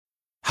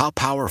How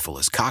powerful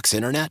is Cox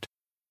Internet?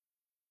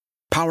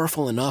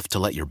 Powerful enough to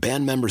let your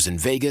band members in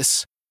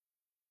Vegas,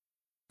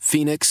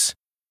 Phoenix,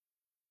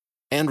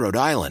 and Rhode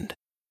Island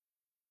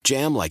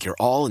jam like you're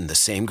all in the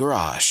same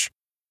garage.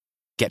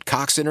 Get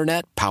Cox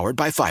Internet powered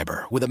by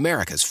fiber with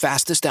America's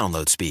fastest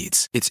download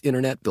speeds. It's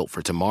internet built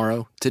for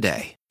tomorrow,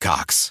 today.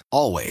 Cox,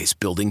 always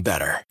building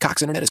better.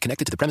 Cox Internet is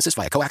connected to the premises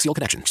via coaxial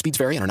connection. Speeds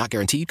vary and are not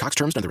guaranteed. Cox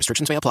terms and other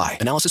restrictions may apply.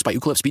 Analysis by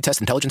Ookla Speed Test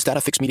Intelligence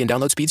Data. Fixed median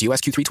download speeds. US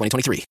Q3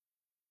 2023.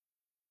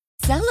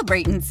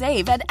 Celebrate and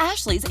save at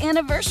Ashley's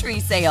Anniversary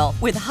Sale.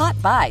 With Hot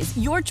Buys,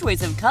 your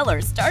choice of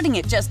colors starting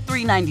at just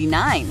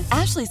 $3.99.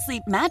 Ashley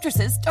Sleep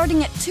mattresses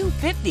starting at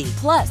 $2.50.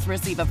 Plus,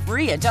 receive a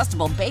free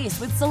adjustable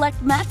base with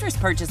select mattress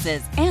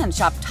purchases. And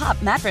shop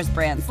top mattress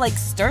brands like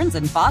Stearns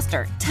 &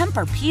 Foster,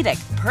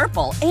 Tempur-Pedic,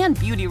 Purple, and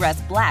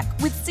Beautyrest Black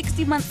with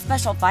 60-month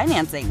special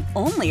financing.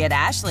 Only at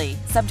Ashley.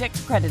 Subject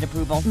to credit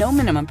approval. No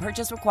minimum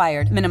purchase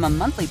required. Minimum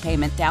monthly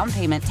payment, down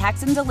payment,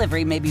 tax, and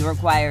delivery may be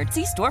required.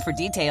 See store for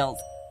details.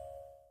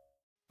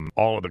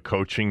 All of the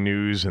coaching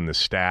news and the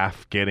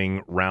staff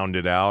getting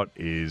rounded out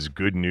is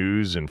good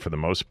news. And for the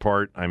most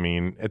part, I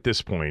mean, at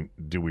this point,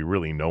 do we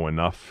really know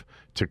enough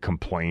to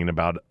complain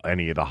about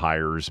any of the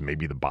hires?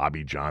 Maybe the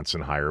Bobby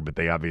Johnson hire, but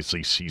they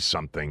obviously see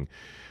something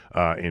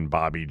in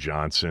Bobby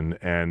Johnson.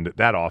 And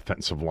that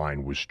offensive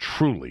line was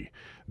truly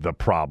the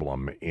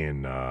problem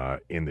in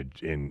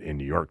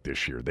New York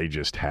this year. They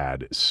just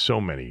had so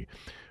many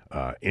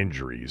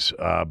injuries.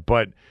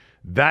 But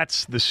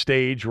that's the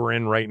stage we're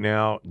in right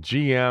now.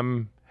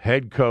 GM,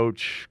 head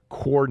coach,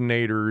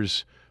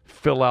 coordinators,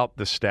 fill out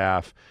the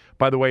staff.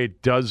 By the way,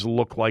 it does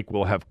look like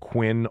we'll have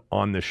Quinn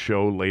on the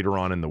show later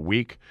on in the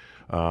week.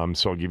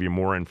 So I'll give you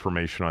more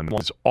information on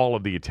this. All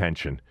of the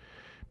attention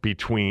of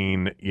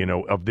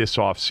this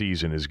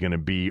offseason is going to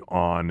be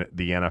on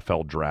the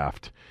NFL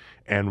draft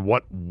and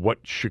what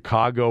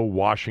Chicago,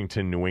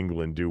 Washington, New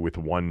England do with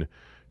 1,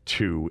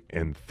 2,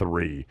 and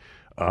 3.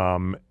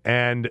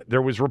 And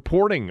there was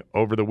reporting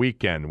over the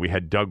weekend. We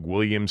had Doug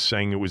Williams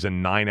saying it was a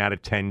 9 out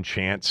of 10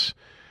 chance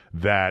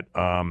that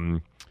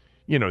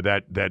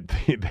that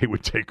they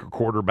would take a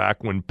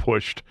quarterback when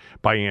pushed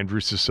by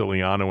Andrew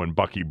Siciliano and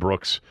Bucky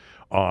Brooks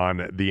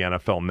on the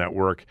NFL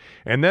Network.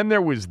 And then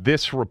there was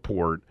this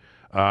report.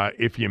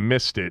 If you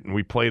missed it, and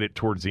we played it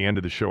towards the end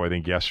of the show, I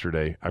think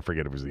yesterday. I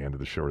forget if it was the end of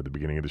the show or the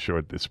beginning of the show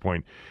at this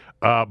point.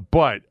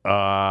 But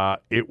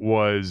it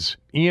was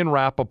Ian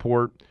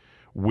Rappaport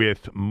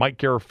with Mike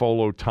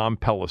Garafolo, Tom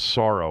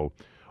Pelissaro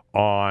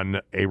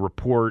on a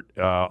report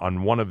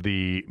on one of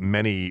the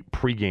many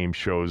pregame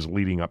shows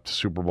leading up to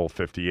Super Bowl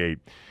 58.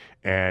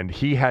 And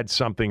he had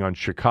something on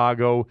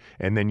Chicago,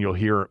 and then you'll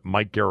hear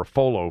Mike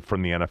Garafolo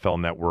from the NFL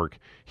Network.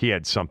 He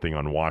had something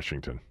on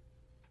Washington.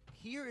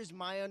 Here is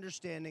my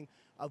understanding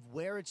of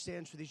where it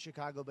stands for the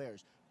Chicago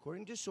Bears.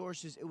 According to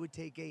sources, it would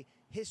take a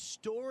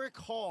historic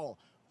haul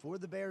for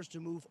the Bears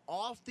to move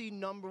off the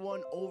number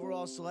 1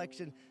 overall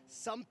selection.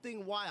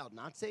 Something wild.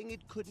 Not saying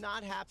it could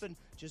not happen,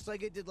 just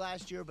like it did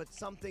last year, but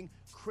something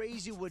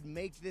crazy would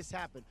make this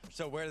happen.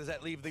 So where does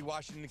that leave the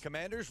Washington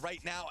Commanders? Right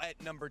now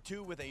at number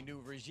 2 with a new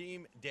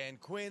regime. Dan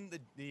Quinn,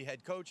 the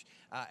head coach.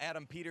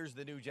 Adam Peters,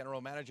 the new general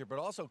manager, but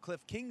also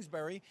Cliff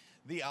Kingsbury,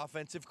 the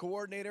offensive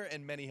coordinator.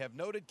 And many have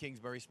noted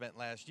Kingsbury spent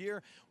last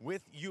year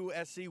with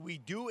USC. We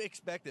do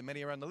expect, and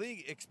many around the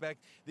league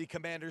expect, the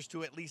Commanders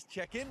to at least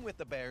check in with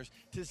the Bears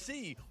to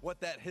see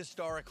what that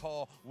historic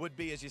haul would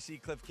be, as you see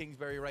Cliff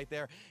Kingsbury right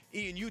there.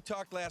 Ian, you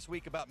talked last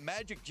week about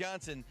Magic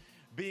Johnson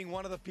being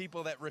one of the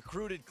people that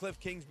recruited Cliff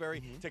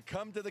Kingsbury to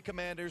come to the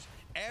Commanders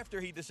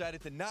after he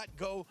decided to not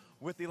go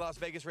with the Las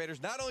Vegas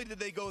Raiders. Not only did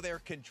they go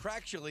there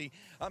contractually,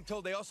 I'm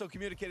told they also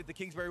communicated to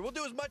Kingsbury, we'll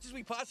do as much as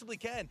we possibly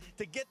can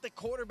to get the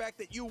quarterback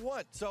that you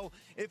want. So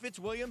if it's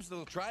Williams,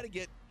 they'll try to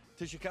get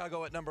to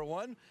Chicago at number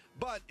 1.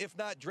 But if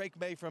not, Drake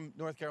May from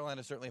North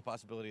Carolina is certainly a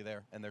possibility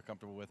there, and they're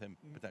comfortable with him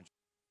potentially.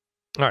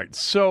 All right,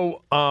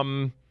 so,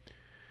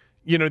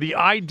 the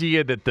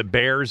idea that the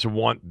Bears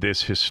want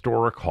this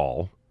historic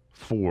haul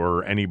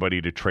for anybody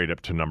to trade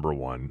up to number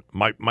 1,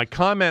 my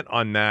comment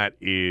on that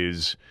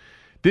is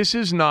this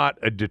is not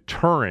a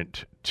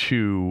deterrent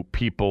to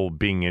people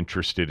being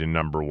interested in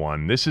number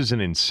 1. This is an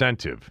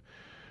incentive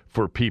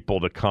for people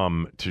to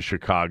come to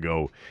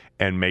Chicago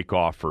and make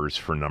offers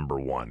for number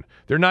 1.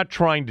 They're not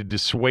trying to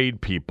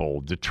dissuade people,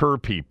 deter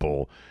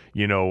people,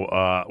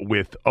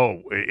 with,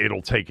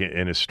 it'll take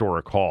an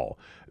historic haul.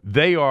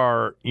 They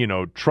are,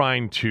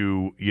 trying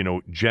to,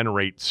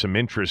 generate some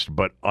interest,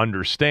 but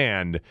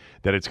understand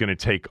that it's going to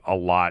take a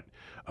lot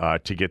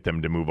to get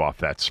them to move off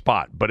that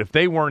spot. But if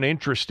they weren't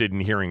interested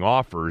in hearing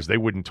offers, they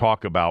wouldn't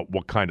talk about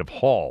what kind of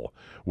haul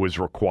was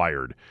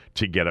required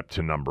to get up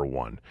to number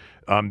 1.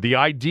 The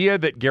idea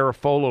that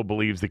Garafolo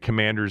believes the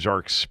Commanders are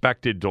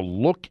expected to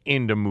look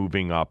into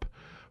moving up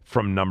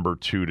from number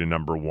 2 to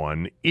number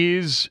 1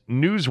 is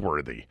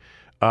newsworthy.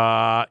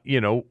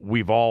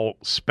 We've all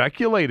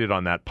speculated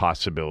on that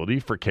possibility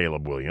for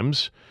Caleb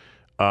Williams.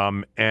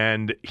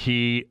 And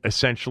he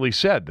essentially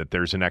said that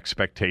there's an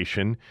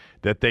expectation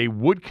that they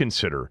would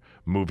consider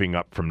moving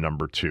up from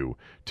number 2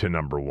 to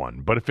number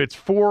 1. But if it's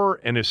for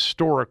an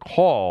historic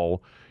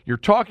haul, you're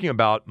talking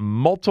about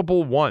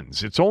multiple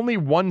ones. It's only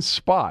one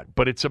spot,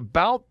 but it's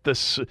about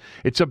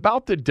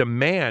the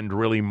demand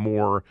really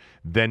more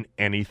than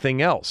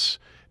anything else.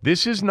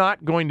 This is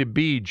not going to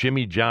be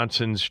Jimmy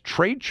Johnson's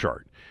trade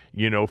chart,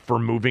 for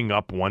moving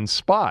up one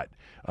spot,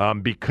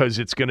 because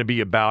it's going to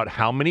be about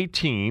how many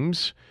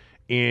teams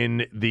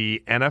in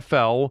the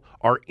NFL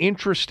are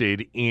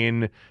interested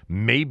in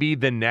maybe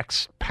the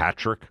next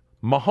Patrick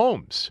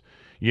Mahomes.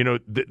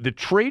 The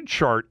trade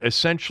chart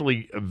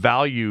essentially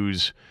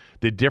values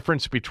the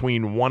difference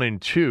between 1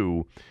 and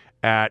 2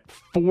 at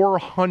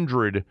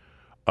 400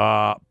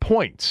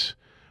 points.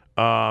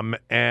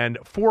 And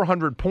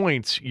 400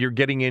 points, you're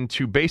getting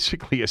into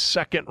basically a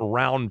second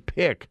round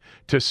pick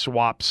to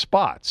swap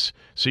spots.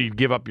 So you'd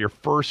give up your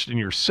first and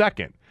your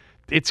second.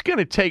 It's going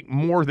to take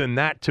more than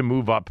that to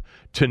move up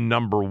to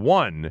number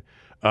 1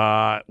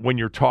 when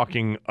you're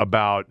talking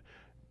about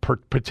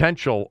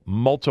potential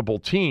multiple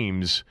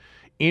teams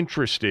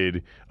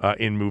interested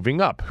in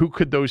moving up. Who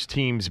could those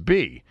teams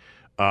be?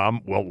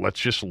 Well, let's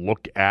just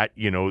look at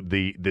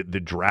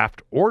the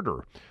draft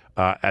order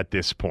at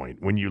this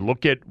point. When you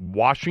look at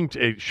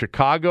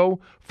Chicago,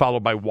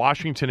 followed by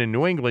Washington and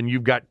New England,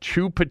 you've got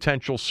 2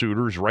 potential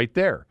suitors right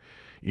there.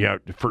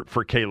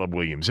 For Caleb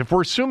Williams. If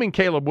we're assuming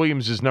Caleb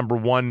Williams is number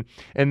 1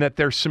 and that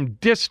there's some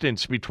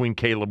distance between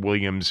Caleb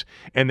Williams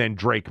and then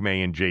Drake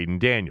May and Jaden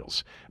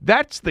Daniels,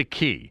 that's the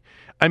key.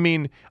 I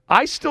mean,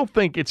 I still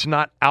think it's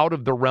not out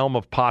of the realm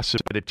of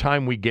possibility by the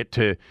time we get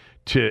to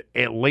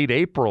late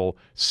April,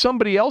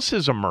 somebody else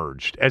has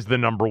emerged as the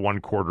number 1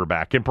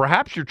 quarterback. And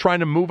perhaps you're trying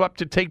to move up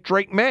to take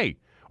Drake May,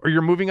 or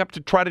you're moving up to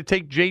try to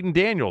take Jaden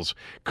Daniels,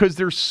 because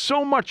there's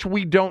so much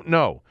we don't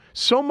know.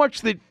 So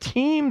much that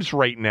teams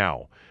right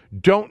now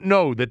don't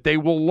know that they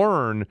will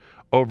learn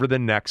over the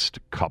next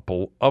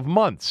couple of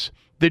months.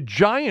 The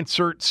Giants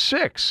are at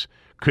 6.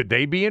 Could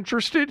they be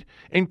interested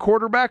in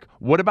quarterback?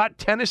 What about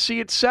Tennessee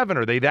at 7?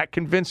 Are they that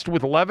convinced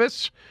with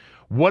Levis?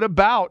 What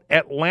about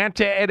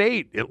Atlanta at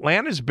 8?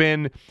 Atlanta's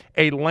been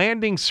a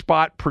landing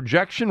spot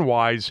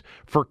projection-wise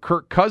for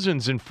Kirk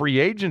Cousins in free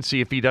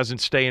agency if he doesn't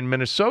stay in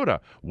Minnesota.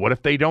 What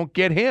if they don't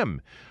get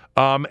him?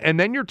 And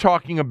then you're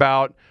talking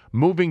about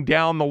moving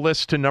down the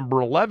list to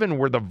number 11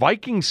 where the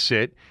Vikings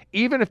sit.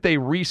 Even if they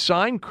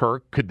re-sign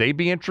Kirk, could they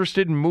be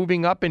interested in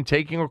moving up and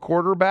taking a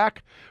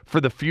quarterback for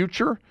the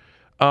future?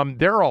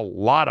 There are a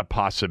lot of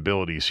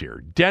possibilities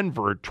here.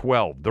 Denver at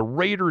 12, the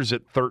Raiders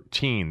at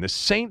 13, the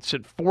Saints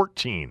at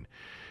 14.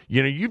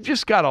 You've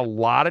just got a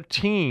lot of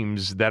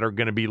teams that are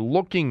going to be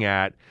looking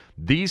at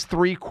these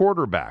 3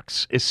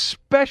 quarterbacks,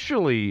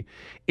 especially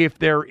if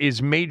there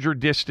is major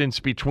distance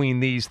between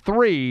these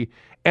 3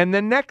 and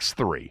the next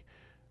 3,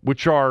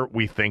 which are,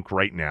 we think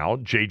right now,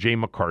 J.J.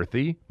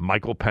 McCarthy,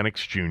 Michael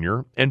Penix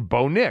Jr., and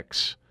Bo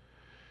Nix.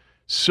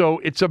 So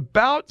it's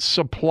about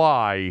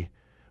supply,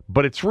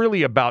 but it's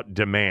really about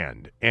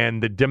demand.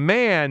 And the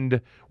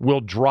demand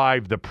will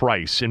drive the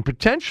price. And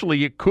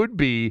potentially it could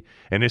be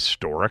an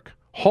historic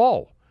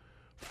haul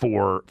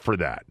for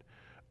that.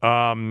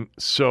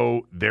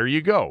 So there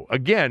you go.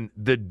 Again,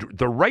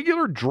 the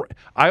regular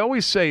I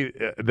always say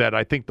that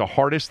I think the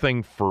hardest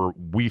thing for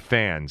we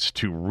fans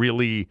to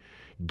really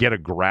get a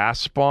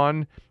grasp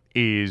on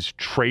is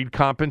trade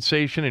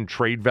compensation and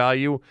trade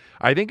value.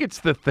 I think it's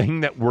the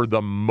thing that we're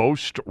the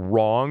most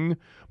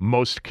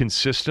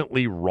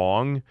consistently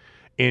wrong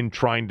in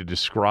trying to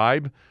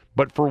describe.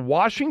 But for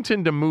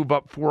Washington to move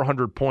up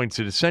 400 points,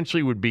 it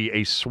essentially would be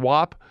a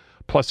swap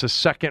plus a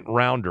second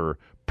rounder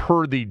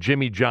per the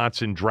Jimmy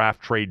Johnson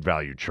draft trade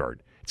value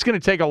chart. It's going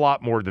to take a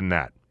lot more than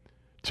that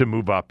to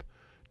move up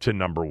to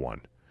number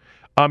 1.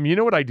 You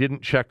know what I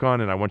didn't check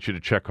on, and I want you to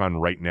check on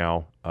right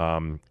now,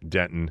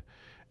 Denton,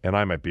 and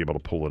I might be able to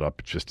pull it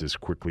up just as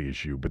quickly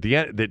as you. But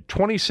the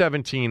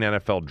 2017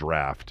 NFL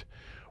draft,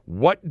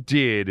 what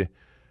did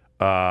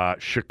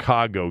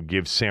Chicago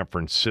give San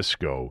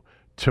Francisco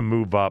to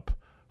move up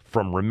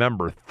from,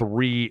 remember,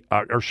 3,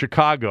 or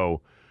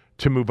Chicago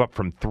to move up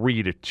from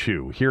 3 to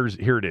 2? Here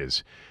it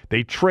is.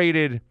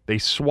 They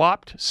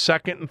swapped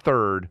second and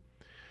third,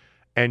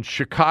 and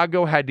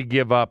Chicago had to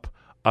give up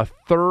a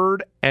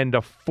third and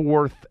a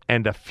fourth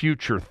and a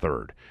future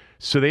third.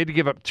 So they had to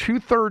give up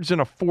 2/3 and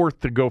a fourth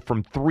to go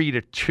from 3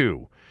 to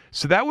 2.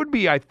 So that would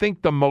be, I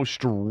think, the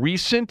most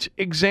recent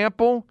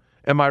example,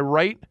 am I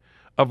right,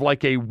 of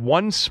like a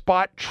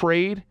one-spot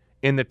trade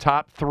in the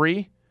top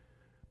 3.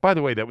 By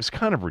the way, that was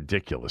kind of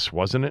ridiculous,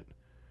 wasn't it?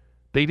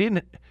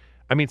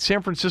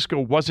 San Francisco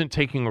wasn't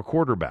taking a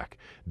quarterback.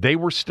 They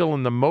were still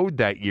in the mode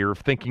that year of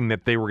thinking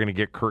that they were going to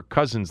get Kirk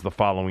Cousins the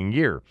following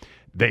year.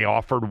 They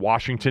offered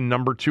Washington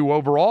number 2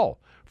 overall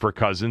for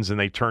Cousins, and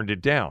they turned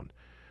it down.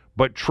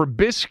 But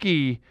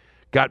Trubisky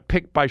got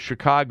picked by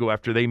Chicago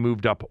after they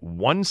moved up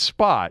one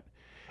spot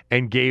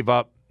and gave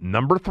up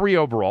number 3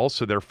 overall,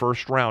 so their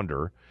first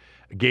rounder,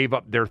 gave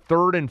up their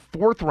 3rd and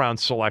 4th round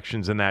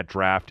selections in that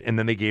draft, and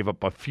then they gave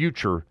up a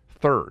future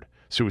 3rd.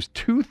 So it was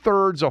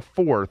 2/3 a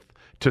fourth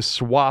to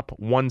swap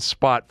one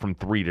spot from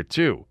 3 to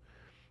 2.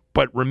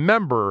 But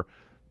remember,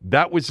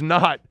 that was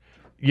not,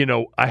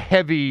 a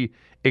heavy,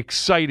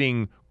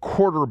 exciting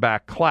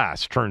quarterback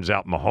class. Turns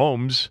out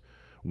Mahomes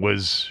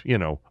was,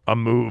 a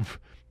move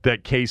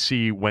that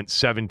KC went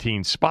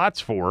 17 spots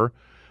for.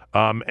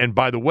 And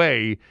by the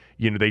way,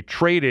 they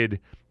traded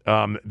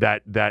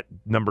that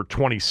number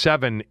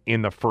 27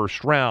 in the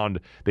first round.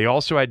 They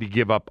also had to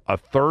give up a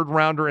third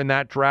rounder in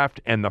that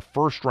draft and the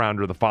first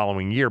rounder the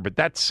following year. But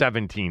that's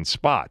 17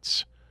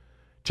 spots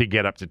to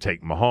get up to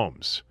take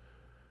Mahomes.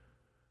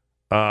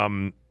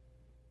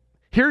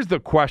 Here's the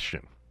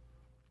question.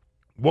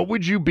 What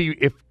would you be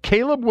if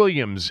Caleb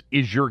Williams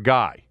is your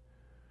guy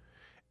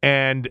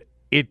and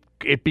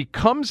it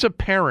becomes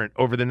apparent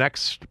over the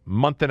next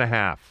month and a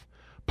half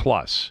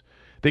plus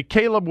that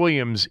Caleb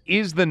Williams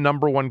is the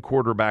number one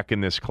quarterback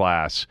in this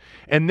class,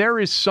 and there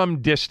is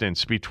some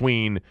distance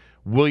between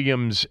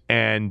Williams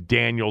and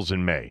Daniels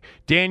and May.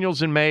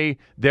 Daniels and May,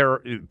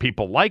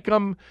 people like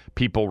them.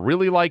 People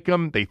really like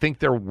them. They think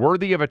they're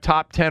worthy of a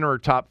top 10 or a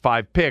top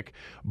 5 pick,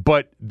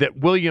 but that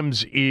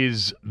Williams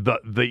is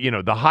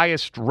the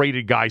highest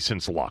rated guy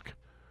since Luck,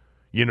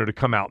 to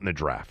come out in the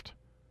draft.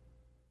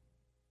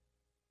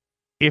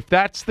 If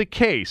that's the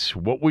case,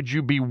 what would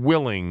you be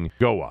willing to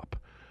go up?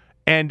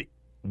 And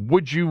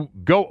would you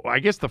go, I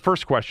guess the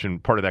first part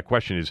of that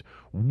question is,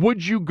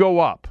 would you go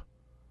up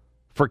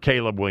for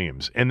Caleb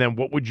Williams? And then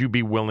what would you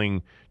be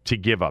willing to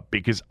give up?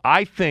 Because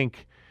I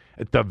think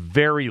at the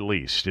very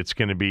least it's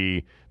going to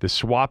be the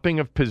swapping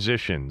of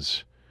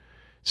positions,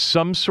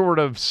 some sort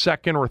of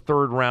second or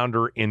third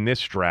rounder in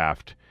this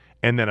draft,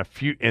 and then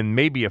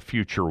maybe a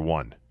future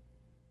one.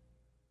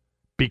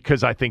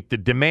 Because I think the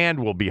demand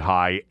will be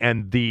high,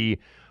 and the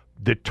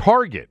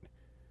target,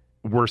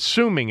 we're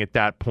assuming at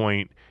that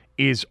point,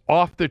 is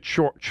off the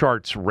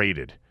charts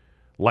rated.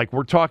 Like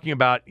we're talking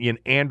about an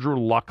Andrew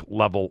Luck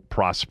level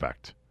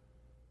prospect.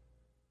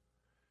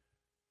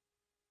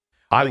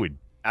 I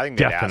think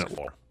they'd ask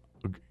for.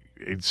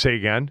 Say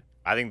again?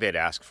 I think they'd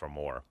ask for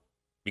more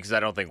because I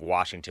don't think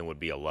Washington would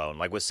be alone.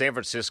 Like with San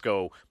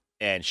Francisco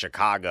and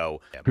Chicago.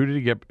 Who did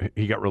he get?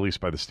 He got released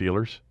by the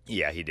Steelers?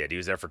 Yeah, he did. He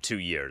was there for 2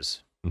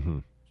 years. Mm-hmm.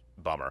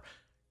 Bummer.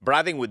 But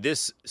I think with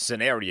this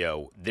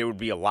scenario, there would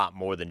be a lot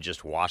more than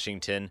just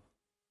Washington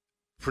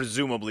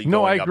presumably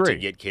going up to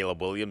get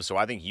Caleb Williams. So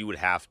I think it'd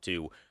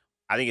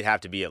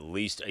have to be at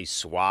least a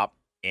swap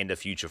and a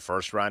future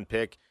first-round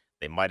pick.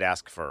 They might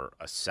ask for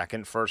a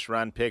second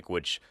first-round pick,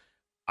 which,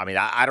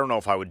 I don't know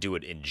if I would do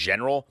it in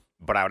general,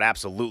 but I would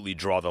absolutely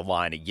draw the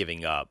line at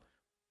giving up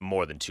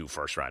more than 2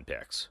 first-round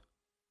picks.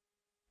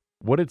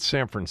 What did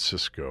San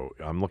Francisco,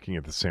 I'm looking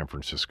at the San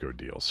Francisco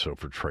deal, so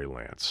for Trey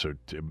Lance. So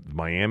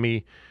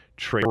Miami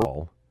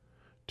traded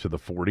to the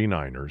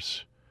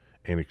 49ers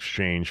in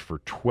exchange for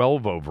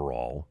 12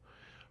 overall,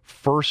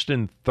 first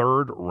and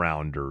third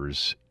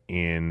rounders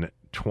in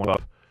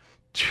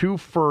 2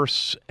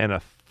 firsts and a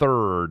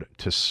third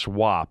to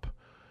swap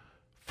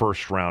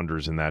first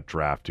rounders in that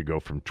draft to go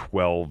from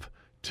 12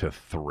 to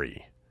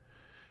 3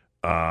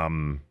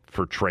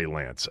 for Trey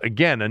Lance.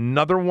 Again,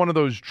 another one of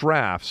those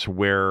drafts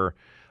where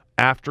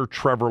after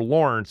Trevor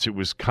Lawrence, it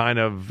was kind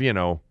of,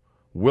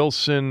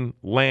 Wilson,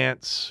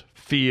 Lance,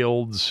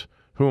 Fields.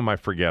 Who am I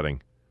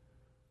forgetting?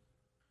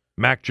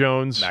 Mac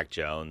Jones.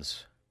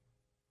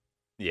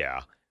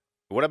 Yeah.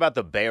 What about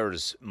the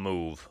Bears'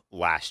 move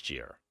last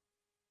year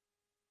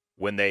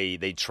when they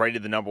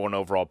traded the number 1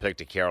 overall pick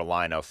to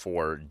Carolina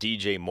for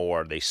DJ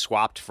Moore? They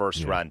swapped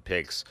first-round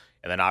picks,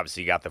 and then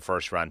obviously got the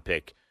first-round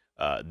pick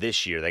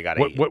this year. They got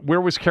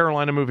where was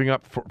Carolina moving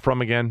up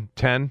from again?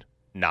 10?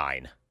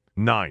 9.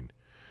 9.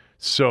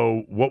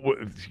 So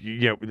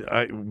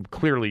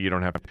clearly you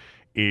don't have to.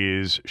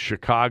 Is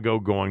Chicago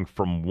going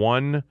from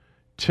 1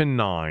 to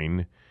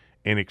 9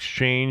 in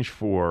exchange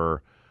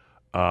for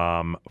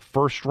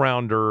first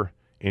rounder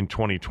in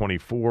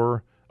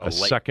 2024, a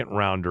second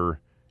rounder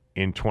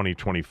in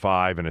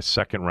 2025, and a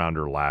second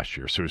rounder last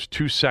year. So it was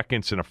 2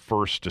 seconds and a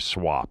first to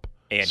swap.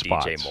 And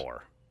spots. DJ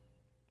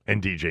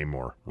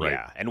Moore. Right?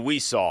 Yeah, and we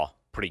saw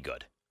pretty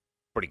good.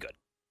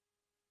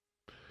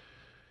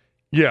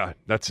 Yeah,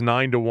 that's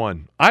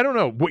 9-1. I don't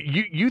know. What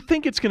you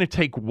think it's going to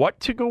take what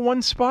to go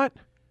one spot?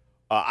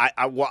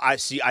 I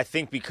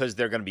think because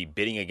they're going to be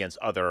bidding against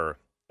other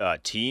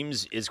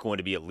teams, it's going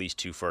to be at least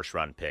 2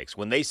 first-round picks.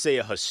 When they say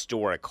a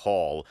historic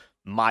haul,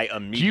 my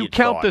immediate Do you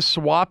count thought, the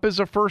swap as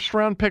a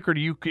first-round pick, or do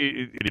you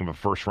have a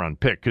first-round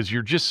pick? Because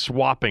you're just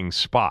swapping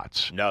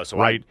spots. No, so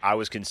right? I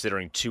was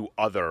considering 2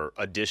 other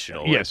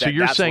additional. Yeah, so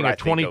you're saying a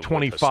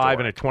 2025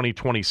 and a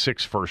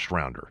 2026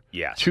 first-rounder.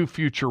 Yes. 2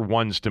 future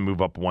ones to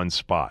move up 1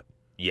 spot.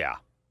 Yeah.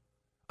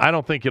 I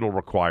don't think it'll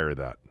require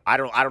that. I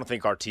don't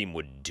think our team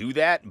would do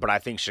that, but I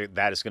think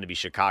that is going to be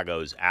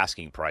Chicago's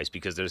asking price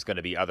because there's going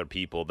to be other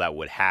people that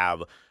would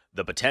have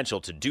the potential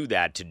to do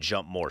that to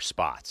jump more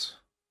spots.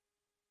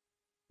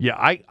 Yeah,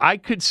 I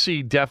could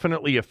see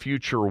definitely a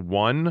future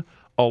 1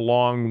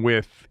 along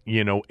with,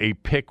 a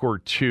pick or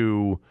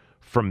 2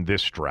 from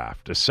this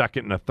draft, a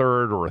second and a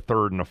third or a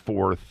third and a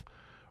fourth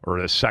or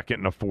a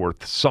second and a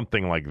fourth,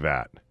 something like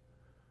that.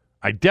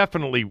 I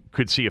definitely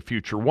could see a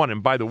future one.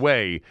 And by the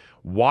way,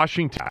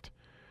 Washington,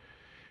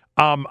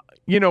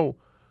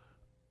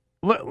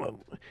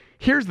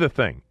 here's the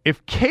thing.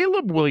 If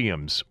Caleb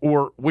Williams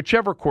or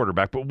whichever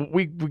quarterback, but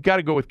we got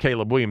to go with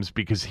Caleb Williams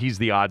because he's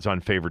the odds-on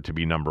favorite to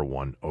be number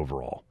one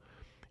overall.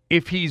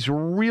 If he's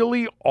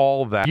really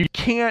all that, you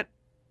can't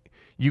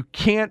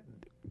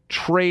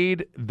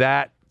trade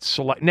that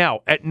select.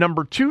 Now, at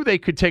number two, they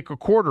could take a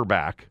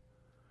quarterback.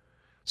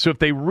 So if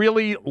they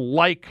really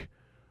like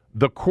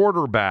the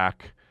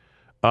quarterback,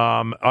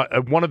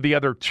 one of the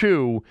other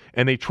two,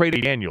 and they trade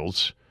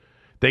Daniels,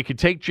 they could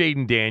take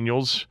Jaden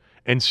Daniels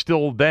and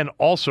still then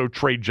also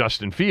trade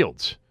Justin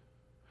Fields.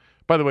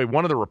 By the way,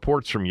 one of the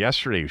reports from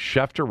yesterday,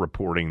 Schefter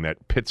reporting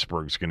that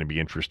Pittsburgh's going to be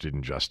interested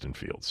in Justin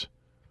Fields.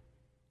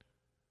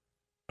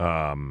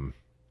 Oh,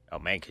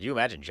 man, could you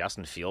imagine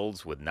Justin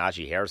Fields with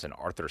Najee Harris and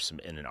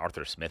in an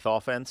Arthur Smith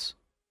offense?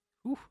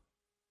 Whew.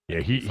 Yeah,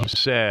 he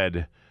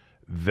said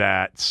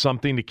that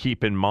something to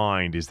keep in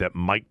mind is that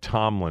Mike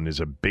Tomlin is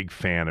a big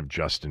fan of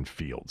Justin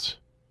Fields.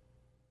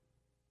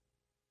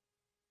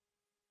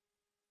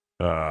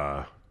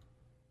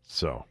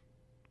 So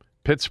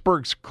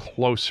Pittsburgh's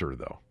closer,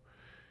 though.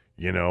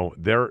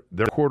 They're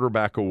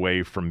quarterback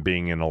away from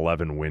being an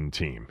 11-win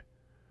team.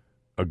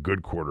 A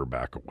good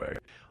quarterback away.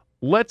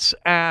 Let's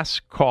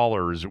ask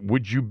callers,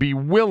 would you be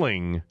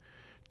willing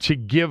to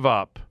give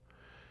up,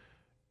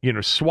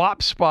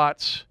 swap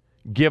spots,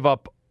 give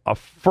up a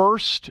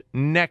first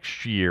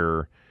next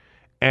year,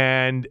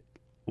 and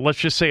let's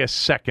just say a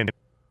second?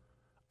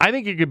 I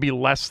think it could be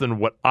less than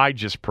what I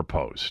just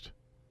proposed.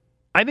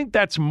 I think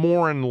that's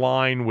more in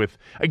line with,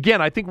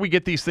 again, I think we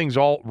get these things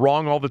all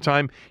wrong all the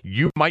time.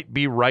 You might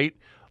be right.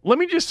 Let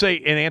me just say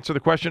and answer the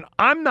question.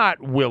 I'm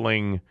not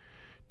willing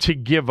to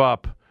give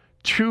up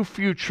two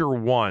future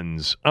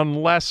ones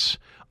unless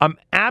I'm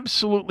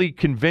absolutely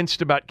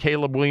convinced about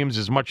Caleb Williams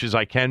as much as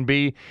I can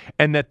be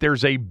and that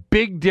there's a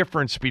big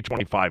difference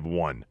between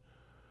 25-1.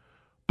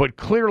 But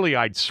clearly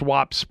I'd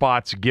swap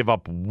spots, give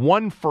up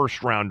one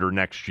first-rounder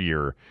next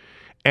year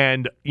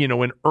and,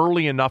 an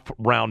early enough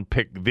round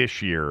pick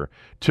this year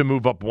to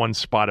move up one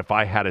spot if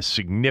I had a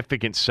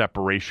significant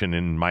separation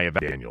in my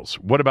Daniels.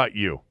 What about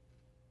you?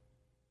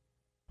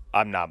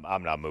 I'm not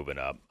moving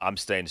up. I'm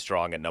staying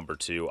strong at number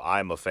two.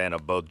 I'm a fan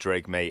of both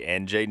Drake May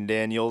and Jaden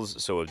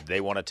Daniels. So if they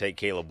want to take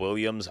Caleb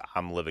Williams,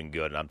 I'm living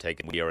good. And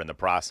we are in the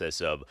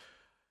process of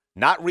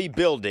not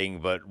rebuilding,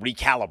 but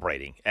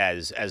recalibrating,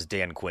 as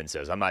Dan Quinn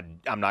says. I'm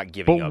not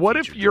giving up. But what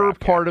if you're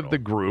part of the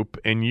group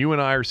and you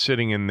and I are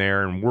sitting in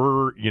there and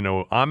we're,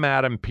 I'm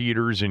Adam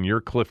Peters and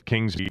you're Cliff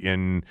Kingsbury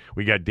and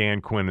we got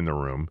Dan Quinn in the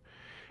room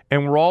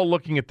and we're all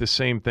looking at the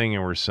same thing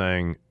and we're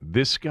saying,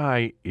 this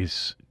guy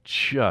is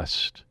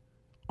just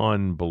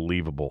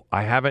unbelievable.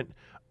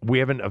 We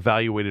haven't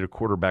evaluated a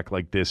quarterback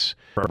like this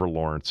for Trevor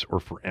Lawrence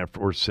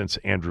or since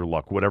Andrew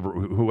Luck,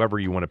 whoever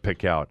you want to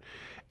pick out.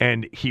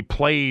 And he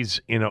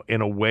plays in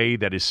a way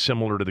that is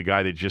similar to the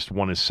guy that just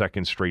won his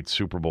second straight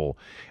Super Bowl.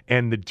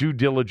 And the due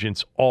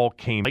diligence all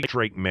came like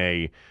Drake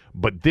May,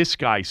 but this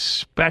guy's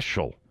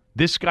special.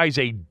 This guy's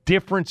a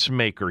difference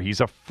maker.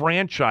 He's a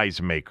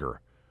franchise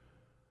maker.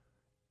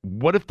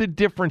 What if the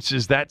difference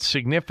is that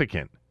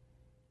significant?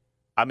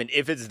 I mean,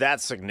 if it's that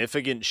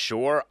significant,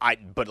 sure.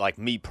 But like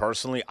me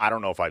personally, I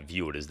don't know if I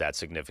view it as that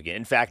significant.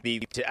 In fact,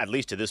 at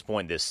least to this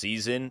point this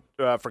season,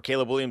 for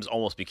Caleb Williams,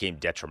 almost became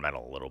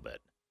detrimental a little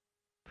bit.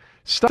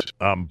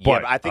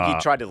 But I think he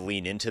tried to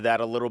lean into that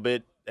a little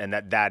bit, and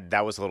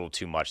that was a little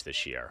too much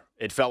this year.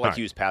 It felt like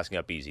he was passing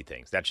up easy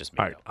things. That's just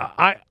me.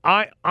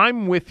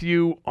 I'm with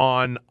you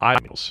on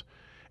Daniels.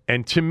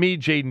 And to me,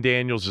 Jaden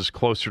Daniels is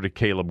closer to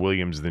Caleb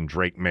Williams than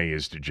Drake May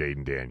is to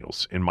Jaden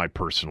Daniels, in my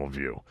personal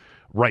view.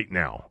 Right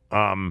now.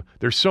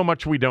 There's so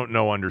much we don't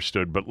know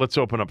understood, but let's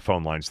open up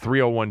phone lines.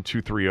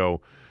 301-230-0980,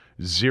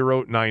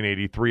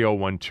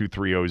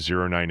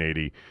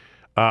 301-230-0980.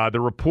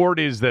 The report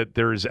is that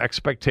there is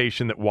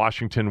expectation that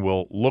Washington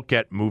will look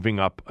at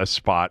moving up a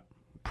spot,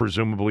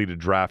 presumably to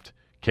draft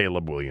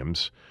Caleb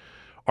Williams.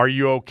 Are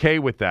you okay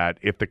with that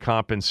if the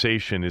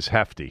compensation is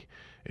hefty?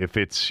 If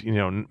it's,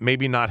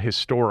 maybe not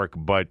historic,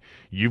 but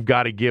you've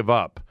got to give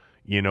up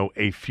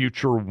a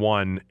future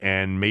one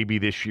and maybe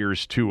this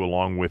year's two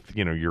along with,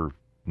 your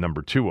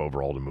number two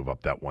overall to move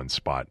up that one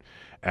spot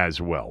as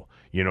well.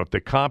 If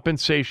the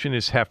compensation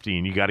is hefty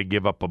and you got to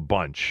give up a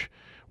bunch,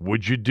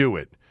 would you do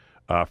it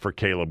for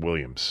Caleb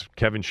Williams?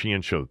 Kevin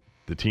Sheehan Show,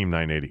 the Team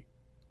 980.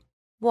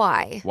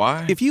 Why?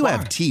 If you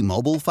have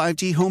T-Mobile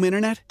 5G home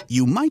internet,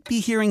 you might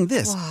be hearing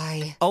this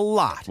a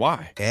lot.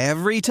 Why?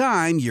 Every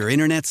time your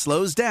internet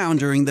slows down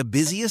during the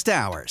busiest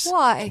hours.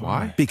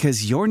 Why?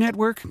 Because your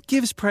network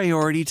gives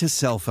priority to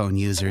cell phone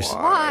users.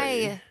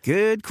 Why?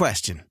 Good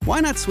question.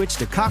 Why not switch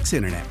to Cox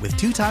Internet with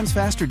 2 times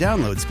faster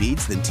download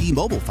speeds than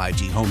T-Mobile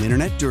 5G home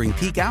internet during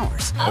peak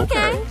hours?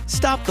 Okay.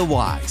 Stop the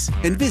whys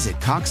and visit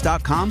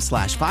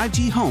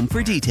cox.com/5G home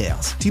for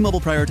details.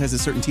 T-Mobile prioritizes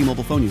certain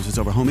T-Mobile phone users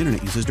over home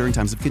internet users during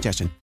times of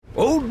congestion.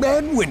 Old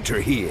Man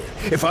Winter here.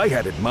 If I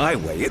had it my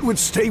way, it would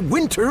stay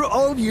winter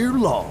all year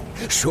long.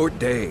 Short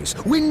days,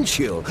 wind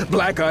chill,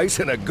 black ice,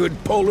 and a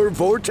good polar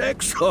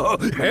vortex. Oh,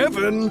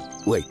 heaven!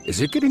 Wait,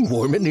 is it getting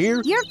warm in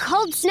here? Your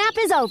cold snap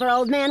is over,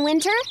 Old Man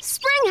Winter.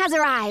 Spring has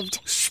arrived.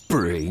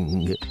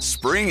 Spring.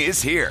 Spring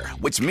is here,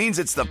 which means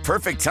it's the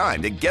perfect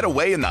time to get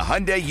away in the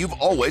Hyundai you've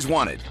always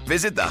wanted.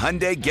 Visit the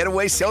Hyundai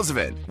Getaway Sales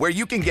Event, where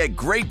you can get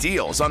great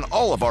deals on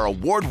all of our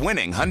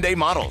award-winning Hyundai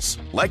models,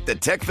 like the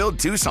tech-filled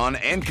Tucson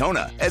and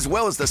Kona, as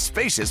well as the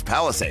spacious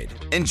Palisade.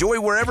 Enjoy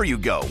wherever you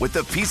go with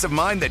the peace of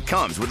mind that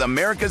comes with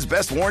America's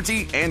best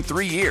warranty and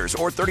 3 years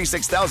or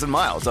 36,000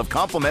 miles of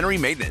complimentary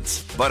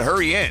maintenance. But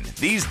hurry in,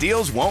 these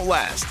deals won't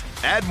last.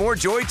 Add more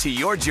joy to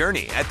your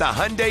journey at the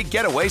Hyundai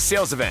Getaway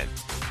Sales Event.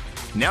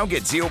 Now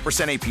get 0%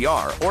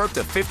 APR or up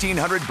to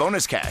 $1,500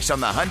 bonus cash on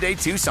the Hyundai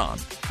Tucson.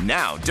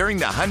 Now, during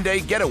the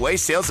Hyundai Getaway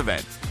Sales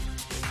Event.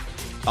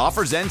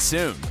 Offers end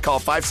soon. Call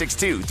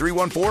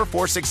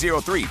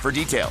 562-314-4603 for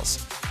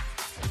details.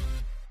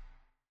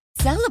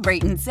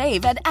 Celebrate and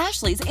save at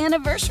Ashley's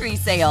Anniversary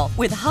Sale.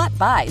 With Hot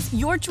Buys,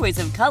 your choice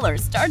of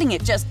colors starting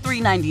at just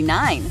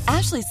 $3.99.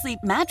 Ashley Sleep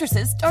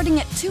mattresses starting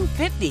at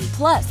 $2.50.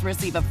 Plus,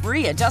 receive a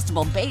free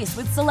adjustable base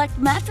with select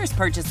mattress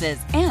purchases.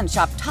 And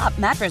shop top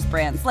mattress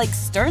brands like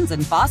Stearns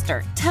 &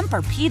 Foster,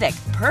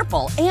 Tempur-Pedic,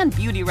 Purple, and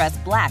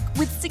Beautyrest Black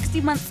with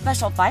 60-month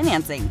special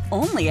financing.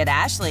 Only at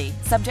Ashley.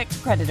 Subject to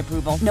credit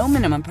approval. No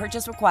minimum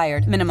purchase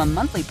required. Minimum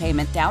monthly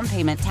payment, down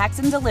payment, tax,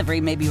 and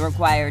delivery may be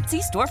required.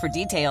 See store for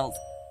details.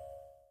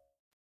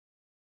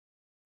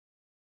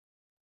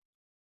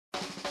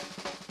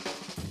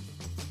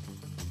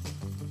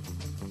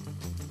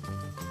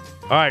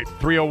 All right,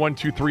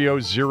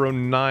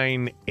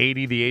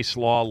 301-230-0980. The Ace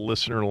Law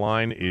listener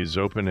line is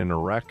open in a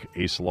wreck.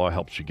 Ace Law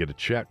helps you get a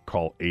check.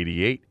 Call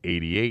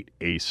 8888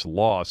 Ace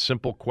Law.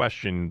 Simple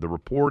question. The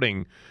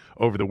reporting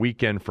over the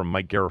weekend from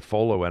Mike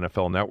Garafolo,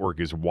 NFL Network,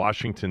 is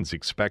Washington's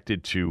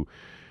expected to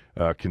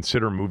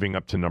consider moving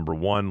up to number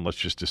one. Let's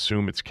just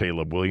assume it's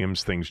Caleb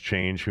Williams. Things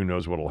change. Who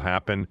knows what will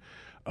happen?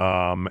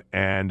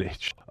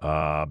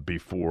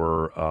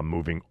 Before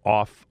moving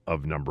off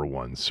of number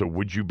one. So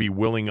would you be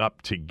willing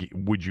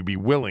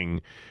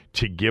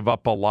to give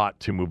up a lot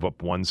to move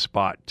up one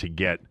spot to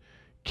get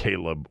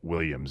Caleb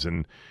Williams?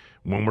 And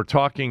when we're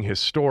talking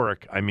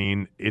historic, I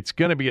mean, it's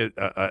going to be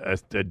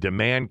a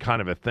demand kind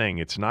of a thing.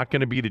 It's not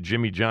going to be the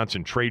Jimmy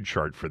Johnson trade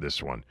chart for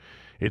this one.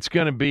 It's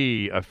going to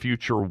be a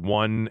future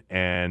one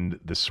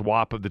and the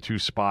swap of the two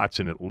spots,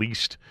 and at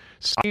least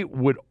I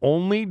would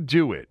only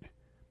do it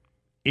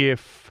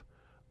if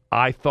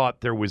I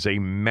thought there was a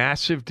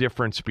massive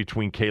difference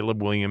between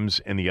Caleb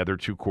Williams and the other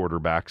two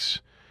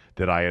quarterbacks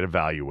that I had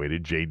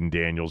evaluated. Jaden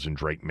Daniels and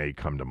Drake May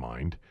come to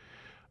mind.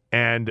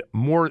 And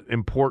more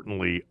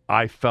importantly,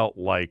 I felt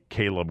like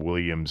Caleb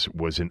Williams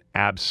was an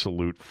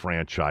absolute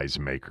franchise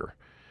maker.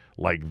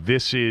 Like,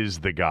 this is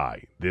the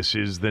guy. This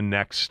is the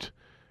next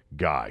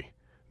guy.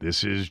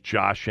 This is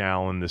Josh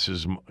Allen. This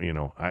is,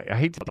 I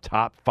hate the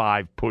top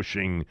five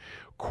pushing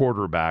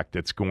quarterback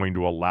that's going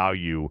to allow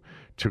you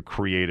to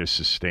create a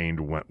sustained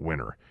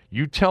winner.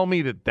 You tell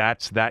me that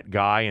that's that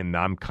guy and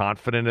I'm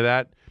confident of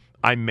that,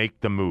 I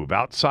make the move.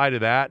 Outside of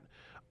that,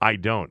 I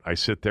don't. I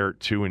sit there at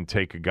 2 and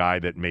take a guy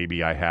that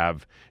maybe I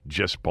have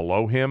just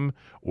below him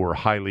or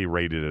highly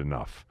rated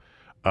enough.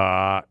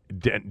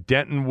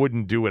 Denton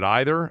wouldn't do it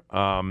either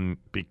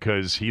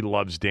because he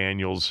loves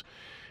Daniels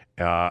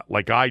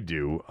like I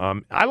do.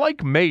 I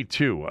like May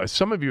too.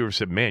 Some of you have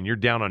said, man, you're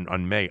down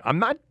on May. I'm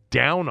not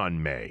down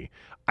on May.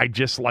 I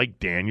just like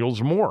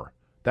Daniels more.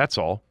 That's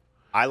all.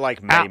 I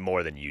like May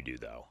more than you do,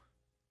 though.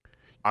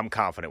 I'm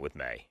confident with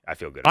May. I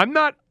feel good. I'm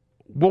not.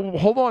 Well,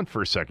 hold on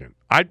for a second.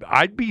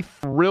 I'd be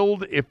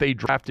thrilled if they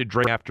drafted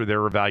Drake after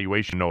their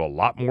evaluation. Know a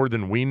lot more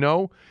than we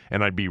know,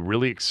 and I'd be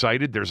really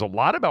excited. There's a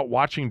lot about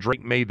watching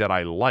Drake May that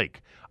I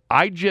like.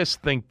 I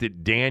just think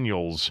that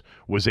Daniels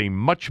was a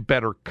much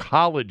better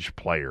college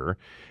player,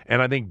 and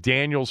I think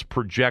Daniels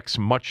projects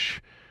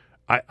much.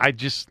 I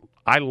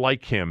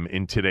like him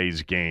in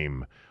today's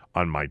game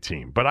on my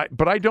team, but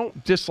I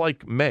don't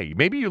dislike May.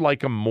 Maybe you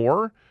like him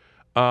more,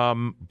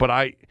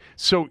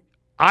 so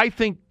I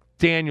think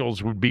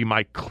Daniels would be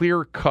my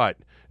clear-cut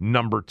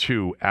number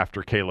 2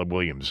 after Caleb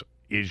Williams.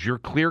 Is your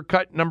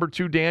clear-cut number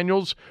 2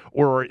 Daniels,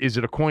 or is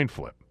it a coin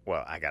flip?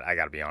 Well, I got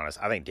to be honest.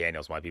 I think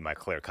Daniels might be my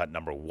clear-cut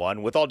number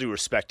 1. With all due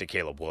respect to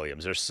Caleb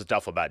Williams, there's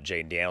stuff about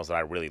Jaden Daniels that I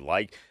really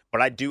like, but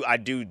I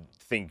do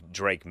think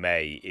Drake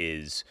May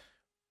is.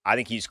 I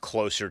think he's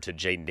closer to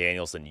Jaden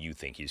Daniels than you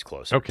think he's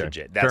closer to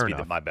Jaden. That's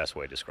my best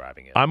way of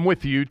describing it. I'm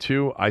with you,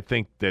 too. I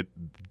think that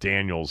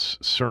Daniels,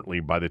 certainly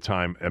by the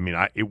time,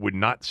 it would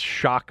not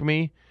shock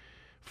me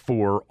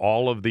for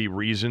all of the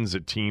reasons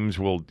that teams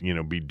will,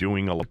 be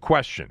doing a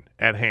question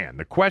at hand.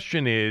 The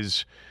question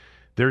is,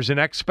 there's an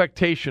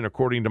expectation,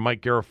 according to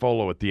Mike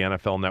Garafolo at the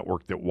NFL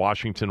Network, that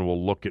Washington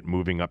will look at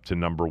moving up to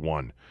number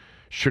 1.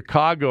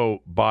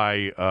 Chicago,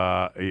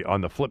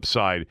 on the flip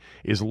side,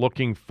 is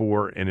looking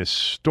for an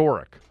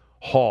historic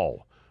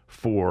haul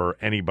for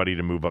anybody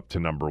to move up to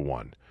number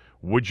 1.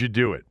 Would you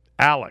do it?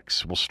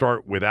 Alex, we'll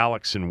start with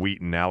Alex in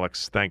Wheaton.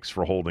 Alex, thanks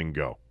for holding.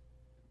 Go.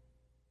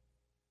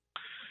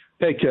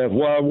 Hey, Kev.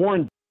 Well, I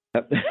warned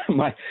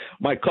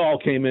my call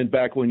came in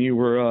back when you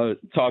were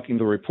talking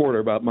to the reporter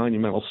about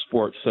monumental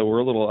sports, so we're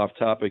a little off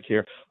topic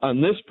here.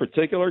 On this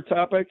particular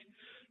topic,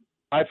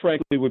 I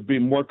frankly would be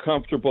more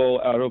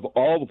comfortable out of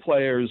all the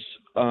players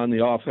on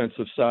the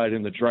offensive side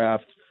in the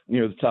draft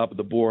near the top of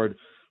the board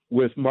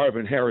with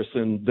Marvin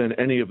Harrison than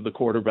any of the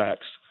quarterbacks.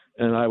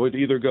 And I would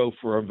either go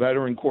for a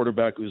veteran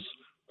quarterback who's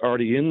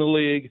already in the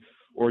league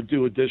or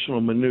do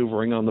additional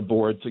maneuvering on the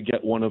board to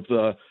get one of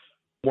the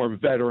more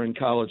veteran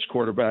college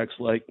quarterbacks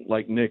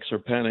like Nix or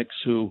Penix,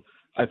 who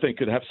I think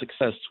could have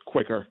success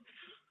quicker.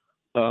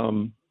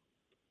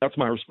 That's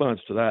my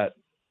response to that.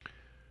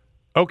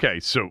 Okay,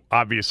 so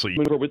obviously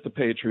with the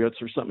Patriots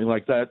or something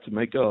like that to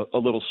make a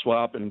little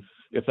swap, and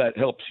if that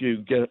helps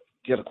you get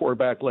a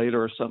quarterback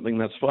later or something,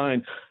 that's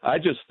fine. I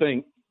just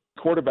think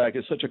quarterback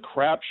is such a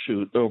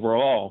crapshoot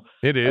overall.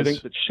 It is. I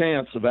think the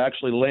chances of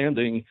actually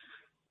landing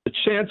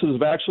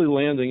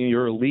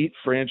your elite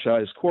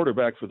franchise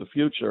quarterback for the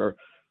future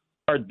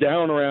are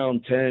down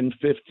around 10,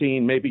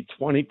 15, maybe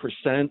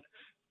 20%.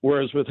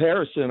 Whereas with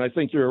Harrison, I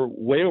think you're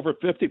way over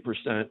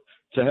 50%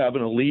 to have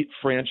an elite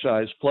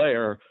franchise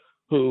player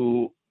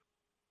who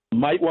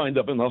might wind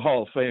up in the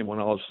Hall of Fame when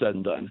all is said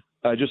and done.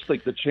 I just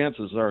think the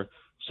chances are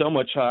so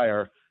much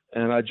higher,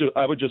 and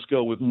I would just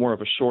go with more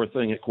of a sure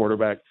thing at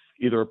quarterback,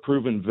 either a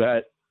proven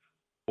vet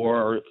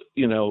or,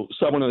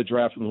 someone in the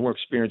draft with more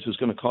experience who's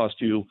going to cost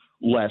you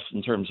less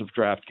in terms of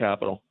draft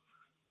capital.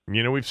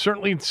 We've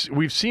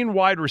seen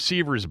wide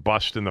receivers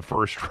bust in the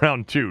first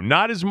round too.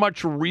 Not as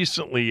much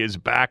recently as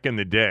back in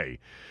the day,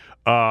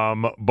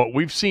 but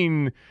we've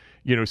seen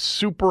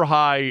super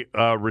high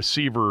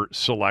receiver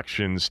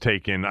selections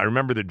taken. I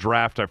remember the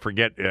draft. I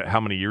forget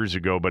how many years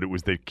ago, but it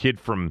was the kid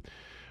from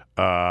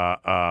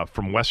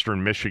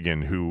Western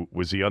Michigan who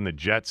was he on the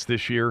Jets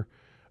this year.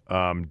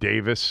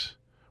 Davis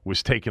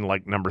was taken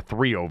like number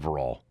 3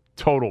 overall.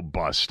 Total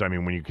bust. I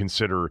mean, when you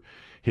consider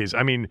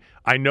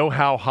I know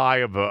how high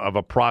of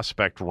a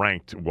prospect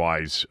ranked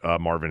wise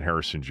Marvin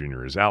Harrison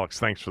Jr. is. Alex,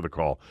 thanks for the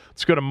call.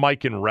 Let's go to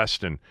Mike in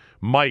Reston.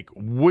 Mike,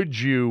 would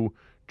you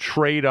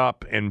trade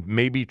up and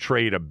maybe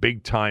trade a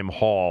big-time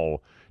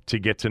haul to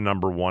get to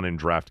number 1 and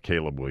draft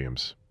Caleb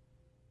Williams?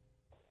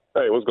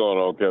 Hey, what's going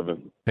on,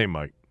 Kevin? Hey,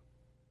 Mike.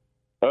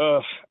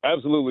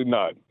 Absolutely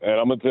not. And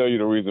I'm going to tell you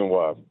the reason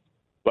why.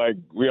 Like,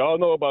 we all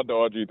know about the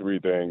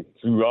RG3 thing.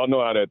 We all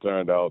know how that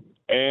turned out.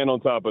 And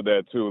on top of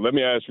that, too, let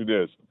me ask you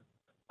this.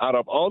 Out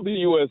of all the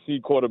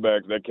USC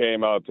quarterbacks that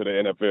came out to the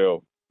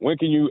NFL,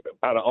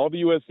 out of all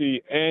the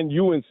USC and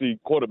UNC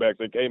quarterbacks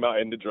that came out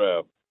in the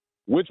draft,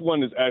 which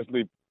one is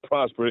actually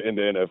prospered in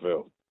the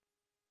NFL?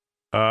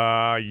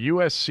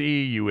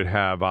 USC, you would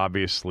have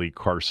obviously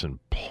Carson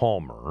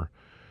Palmer.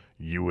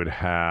 You would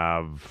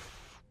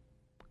have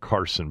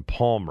Carson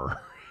Palmer.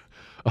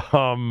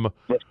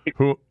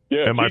 Who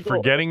am I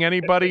forgetting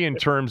anybody in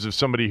terms of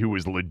somebody who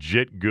was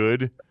legit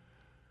good?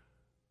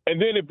 And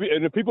then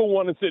if people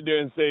want to sit there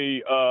and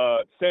say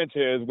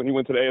Sanchez when he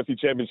went to the AFC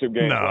Championship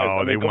game.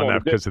 No, they won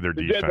that because of their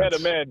defense. The Jets had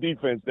a mad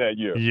defense that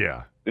year.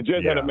 Yeah. The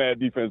Jets had a mad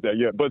defense that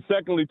year. But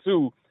secondly,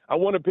 too, I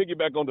want to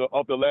piggyback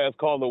off the last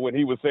caller when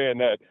he was saying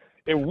that.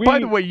 By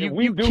the way,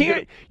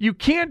 you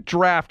can't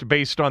draft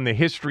based on the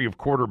history of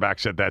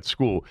quarterbacks at that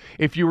school.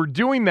 If you were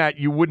doing that,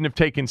 you wouldn't have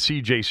taken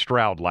C.J.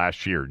 Stroud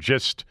last year,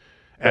 just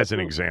as an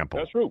example.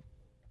 That's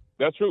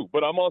true.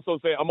 But I'm also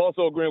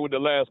agreeing with the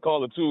last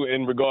caller, too,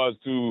 in regards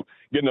to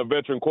getting a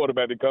veteran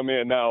quarterback to come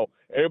in. Now,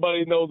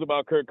 everybody knows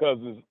about Kirk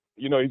Cousins.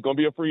 He's going to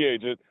be a free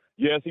agent.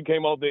 Yes, he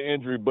came off the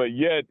injury, but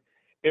yet,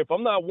 if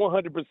I'm not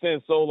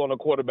 100% sold on a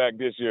quarterback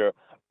this year,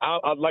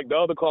 I like the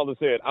other caller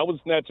said, I would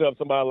snatch up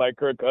somebody like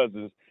Kirk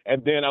Cousins,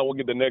 and then I will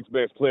get the next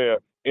best player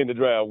in the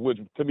draft, which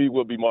to me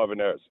will be Marvin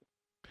Harrison.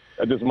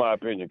 That's just my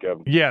opinion,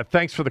 Kevin. Yeah,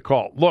 thanks for the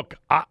call. Look,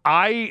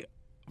 I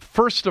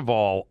first of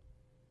all,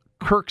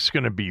 Kirk's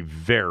going to be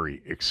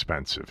very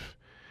expensive.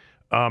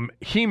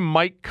 He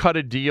might cut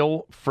a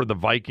deal for the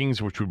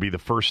Vikings, which would be the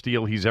first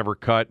deal he's ever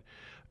cut.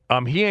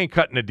 He ain't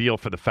cutting a deal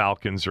for the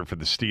Falcons or for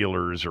the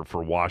Steelers or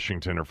for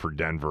Washington or for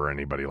Denver or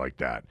anybody like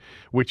that,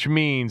 which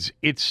means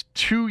it's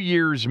 2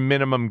 years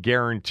minimum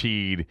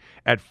guaranteed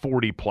at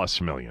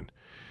 $40+ million.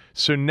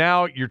 So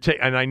now you're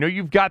and I know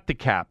you've got the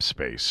cap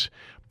space,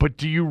 but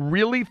do you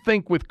really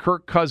think with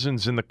Kirk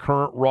Cousins in the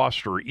current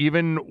roster,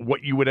 even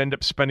what you would end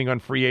up spending on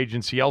free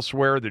agency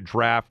elsewhere, the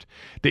draft,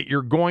 that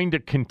you're going to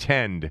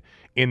contend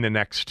in the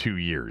next 2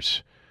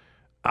 years?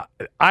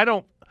 I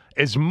don't,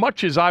 as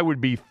much as I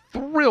would be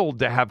thrilled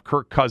to have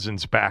Kirk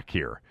Cousins back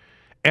here,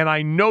 and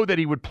I know that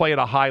he would play at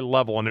a high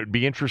level, and it would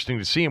be interesting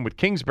to see him with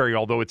Kingsbury,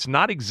 although it's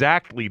not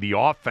exactly the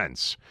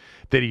offense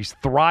that he's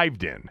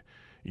thrived in.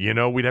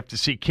 We'd have to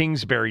see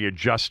Kingsbury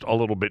adjust a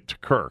little bit to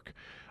Kirk.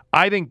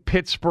 I think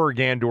Pittsburgh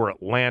and or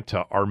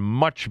Atlanta are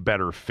much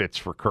better fits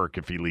for Kirk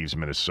if he leaves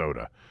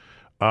Minnesota.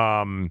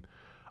 But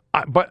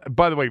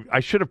by the way, I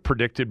should have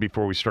predicted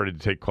before we started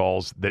to take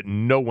calls that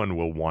no one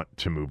will want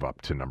to move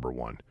up to number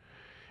 1.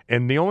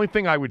 And the only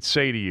thing I would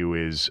say to you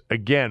is,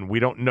 again, we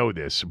don't know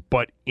this,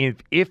 but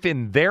if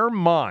in their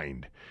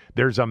mind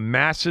there's a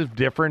massive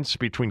difference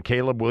between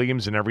Caleb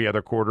Williams and every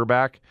other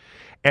quarterback,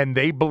 and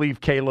they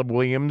believe Caleb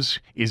Williams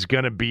is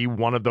going to be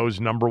one of those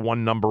number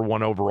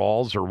one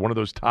overalls or one of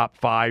those top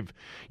 5,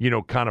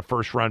 kind of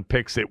first-round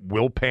picks that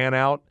will pan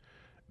out,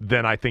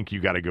 then I think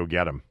you got to go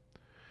get him.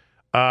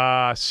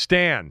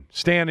 Stan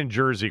in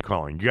Jersey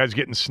calling. You guys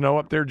getting snow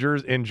up there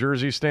in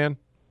Jersey, Stan?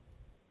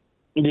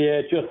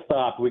 Yeah, it just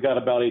stopped. We got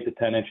about 8 to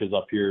 10 inches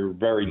up here,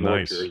 very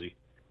North Jersey.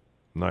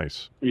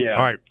 Nice. Yeah.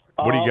 All right.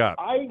 What do you got?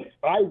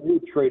 I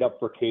would trade up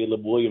for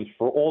Caleb Williams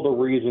for all the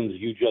reasons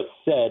you just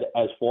said,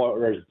 as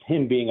far as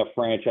him being a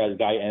franchise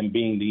guy and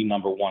being the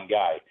number one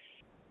guy.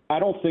 I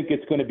don't think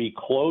it's going to be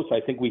close. I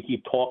think we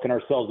keep talking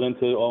ourselves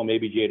into,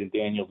 maybe Jaden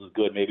Daniels is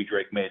good, maybe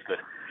Drake May is good.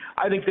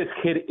 I think this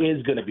kid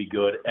is going to be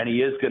good, and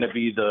he is going to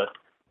be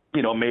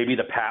maybe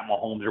the Pat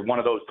Mahomes or one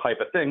of those type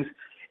of things.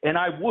 And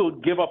I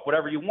would give up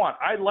whatever you want.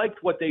 I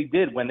liked what they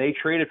did when they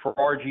traded for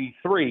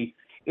RG3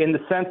 in the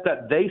sense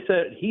that they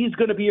said, he's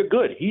going to be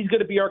he's going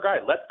to be our guy.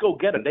 Let's go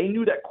get him. They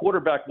knew that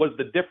quarterback was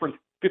the difference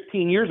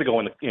 15 years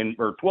ago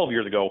or 12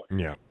 years ago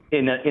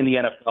in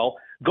the NFL.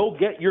 Go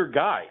get your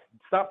guy.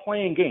 Stop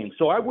playing games.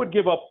 So I would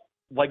give up,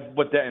 like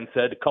what Denton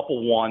said, a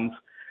couple ones.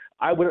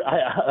 I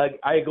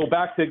go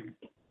back to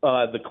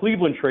the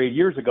Cleveland trade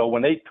years ago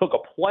when they took a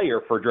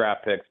player for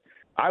draft picks.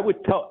 I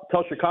would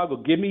tell Chicago,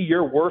 give me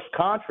your worst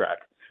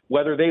contract,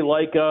 whether they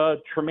like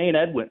Tremaine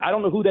Edwin. I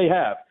don't know who they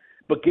have,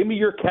 but give me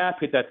your cap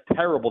hit that's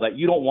terrible that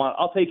you don't want.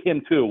 I'll take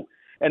him too.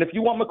 And if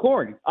you want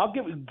McLaurin, I'll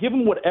give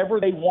them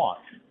whatever they want.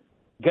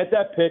 Get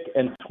that pick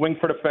and swing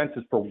for the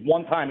fences for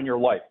one time in your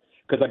life,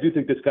 because I do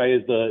think this guy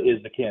is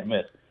the can't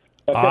miss.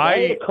 I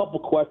had a couple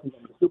questions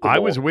on the Super Bowl. I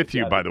was with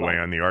you, by the way,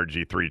 on the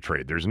RG3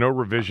 trade. There's no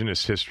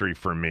revisionist history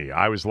for me.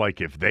 I was like,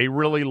 if they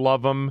really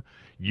love him,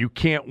 you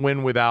can't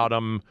win without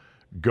him.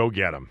 Go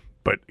get him.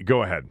 But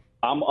go ahead.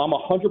 I'm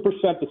 100%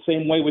 the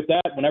same way with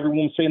that. When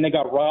everyone was saying they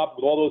got robbed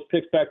with all those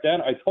picks back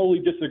then, I totally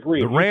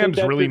disagree. The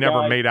Rams really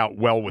never made out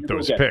well with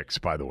those picks,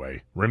 by the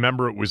way.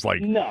 Remember, it was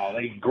like... No,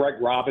 Greg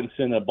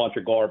Robinson, a bunch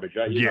of garbage.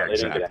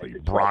 Exactly.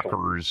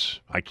 Brockers.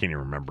 I can't even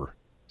remember.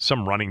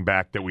 Some running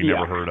back that we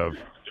never heard of.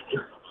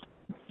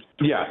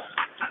 Yeah.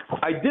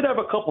 I did have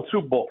a couple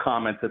Super Bowl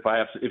comments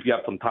if you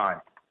have some time.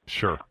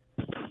 Sure.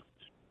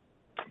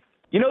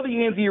 You know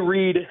the Andy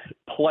Reid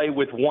play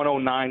with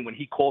 109 when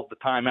he calls the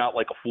timeout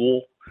like a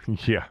fool?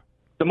 Yeah.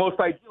 The most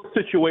ideal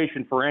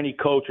situation for any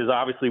coach is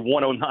obviously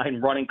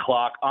 109 running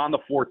clock on the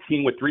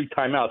 14 with 3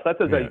 timeouts.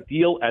 That's as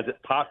ideal as it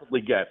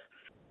possibly gets.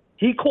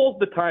 He calls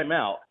the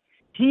timeout.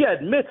 He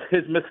admits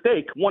his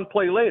mistake one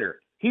play later.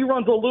 He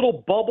runs a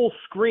little bubble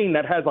screen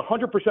that has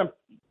 100%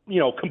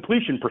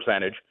 completion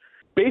percentage,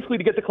 basically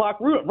to get the clock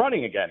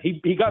running again.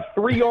 He got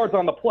 3 yards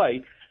on the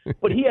play,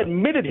 but he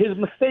admitted his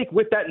mistake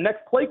with that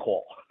next play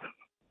call.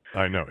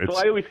 I know. So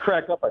I always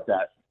crack up at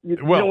that.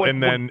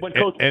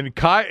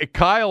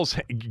 Kyle's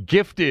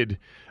gifted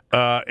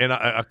in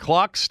a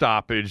clock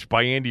stoppage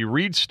by Andy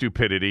Reid's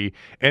stupidity,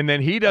 and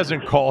then he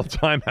doesn't call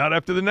timeout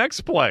after the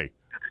next play.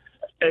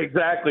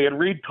 Exactly, and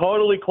Reid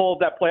totally called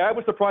that play. I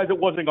was surprised it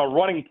wasn't a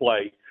running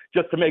play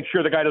just to make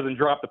sure the guy doesn't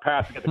drop the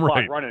pass and get the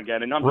clock running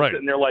again. And I'm just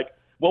sitting there like,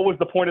 what was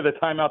the point of the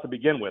timeout to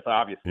begin with,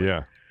 obviously?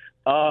 Yeah.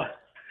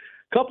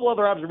 Couple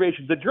other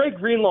observations. The Drake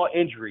Greenlaw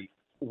injury.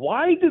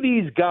 Why do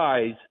these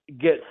guys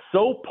get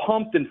so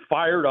pumped and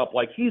fired up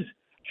like he's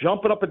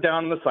jumping up and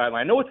down on the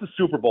sideline? I know it's the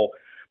Super Bowl,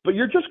 but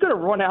you're just going to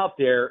run out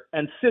there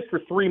and sit for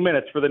 3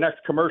 minutes for the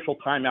next commercial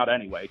timeout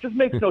anyway. It just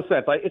makes no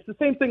sense. It's the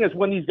same thing as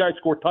when these guys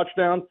score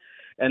touchdowns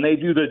and they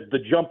do the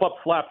jump up,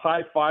 slap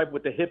high five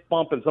with the hip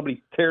bump and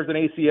somebody tears an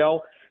ACL.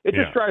 It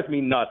just drives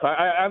me nuts.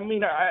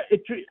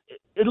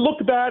 It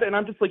looked bad, and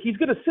I'm just like, he's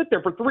going to sit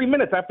there for 3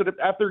 minutes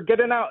after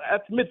getting out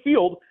at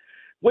midfield,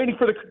 waiting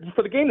for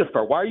the game to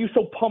start. Why are you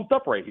so pumped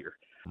up right here?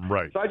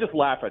 Right. So I just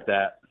laugh at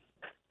that.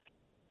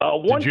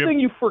 One thing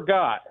you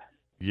forgot.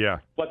 Yeah.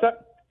 What's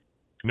that?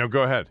 No,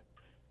 go ahead.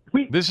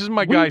 This is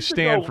my guy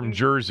Stan from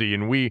Jersey,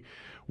 and we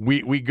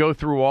go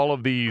through all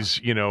of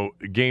these,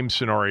 game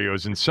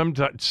scenarios, and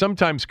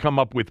sometimes come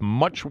up with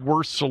much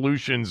worse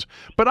solutions,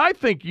 but I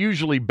think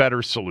usually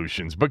better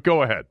solutions. But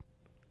go ahead.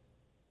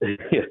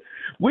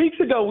 Weeks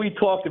ago, we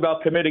talked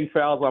about committing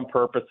fouls on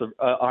purpose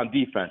on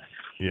defense.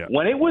 Yeah.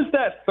 When it was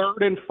that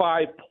 3rd and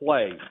 5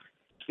 play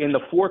in the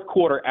fourth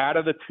quarter out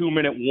of the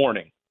 2-minute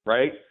warning,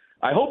 right?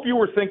 I hope you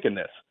were thinking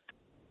this.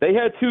 They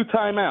had 2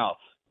 timeouts.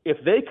 If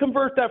they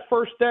convert that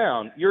first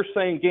down, you're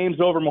saying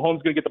game's over,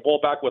 Mahomes going to get the ball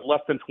back with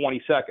less than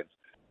 20 seconds.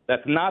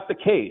 That's not the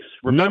case.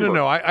 Remember,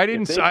 no. I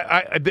didn't say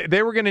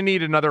they were going to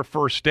need another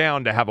first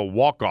down to have a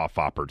walk-off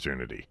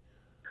opportunity.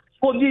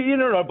 Well,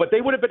 no, but they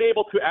would have been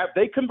able to.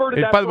 They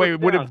converted that. By the way, it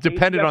would down. have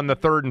depended on the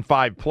 3rd and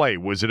 5 play.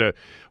 Was it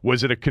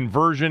a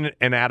conversion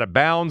and out of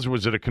bounds?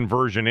 Was it a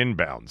conversion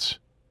inbounds?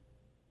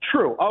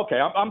 True. Okay,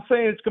 I'm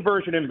saying it's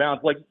conversion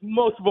inbounds, like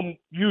most of them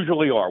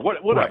usually are.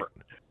 Whatever. Right.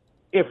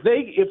 If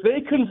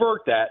they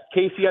convert that,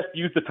 Casey has to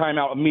use the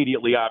timeout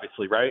immediately,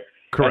 obviously, right?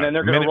 Correct. And then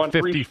they're going to run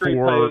 3 straight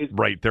plays.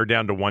 Right. They're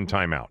down to 1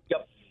 timeout.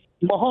 Yep.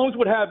 Mahomes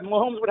would have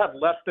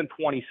less than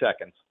 20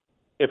 seconds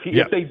if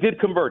they did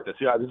convert this.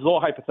 Yeah, this is all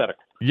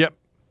hypothetical. Yep.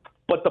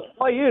 But the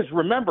play is,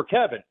 remember,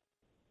 Kevin,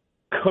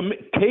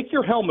 take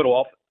your helmet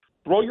off,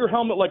 throw your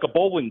helmet like a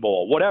bowling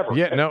ball, whatever.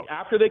 Yeah, no.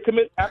 After they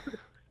convert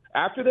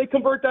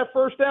that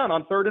first down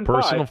on 3rd and 5,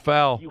 personal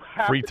foul,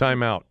 free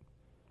timeout.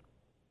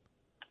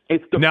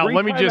 Now,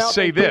 let me just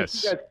say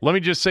this.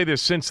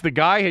 Since the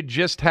guy had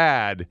just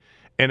had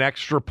an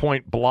extra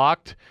point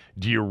blocked,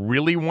 do you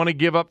really want to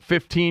give up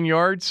 15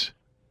 yards?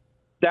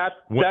 That's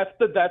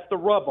the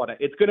rub on it.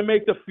 It's going to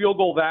make the field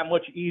goal that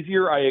much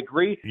easier. I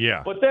agree.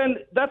 Yeah. But then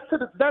that's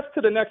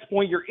to the next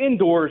point. You're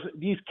indoors.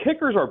 These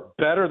kickers are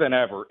better than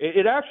ever.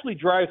 It actually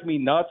drives me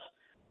nuts.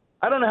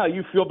 I don't know how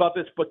you feel about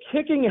this, but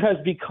kicking has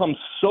become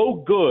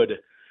so good.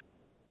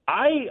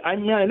 I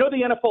mean, I know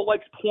the NFL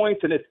likes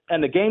points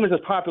and the game is as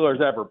popular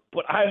as ever,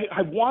 but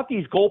I want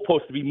these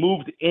goalposts to be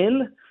moved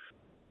in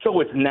so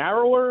it's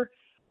narrower.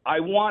 I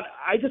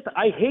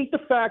hate the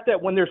fact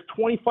that when there's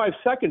 25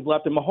 seconds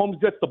left and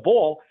Mahomes gets the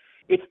ball,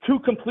 it's 2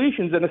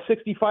 completions and a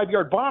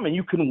 65-yard bomb, and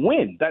you can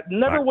win. That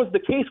never was the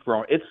case,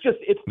 bro. It's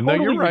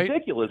totally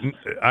ridiculous.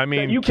 I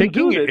mean,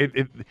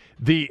 kicking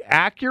the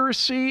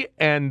accuracy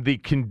and the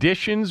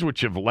conditions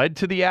which have led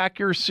to the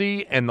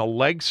accuracy and the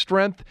leg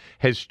strength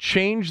has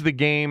changed the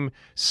game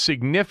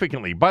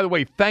significantly. By the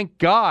way, thank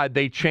God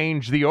they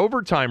changed the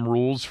overtime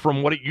rules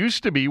from what it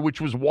used to be, which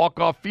was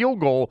walk-off field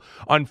goal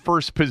on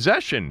first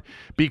possession,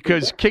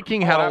 because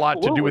kicking had a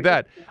lot to do with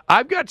that.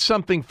 I've got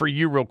something for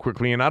you real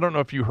quickly, and I don't know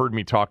if you heard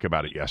me talk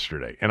about it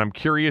yesterday, and I'm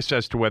curious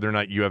as to whether or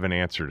not you have an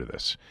answer to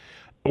this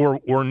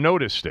or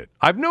noticed it.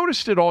 I've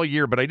noticed it all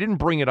year, but I didn't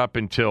bring it up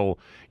until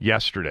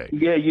yesterday.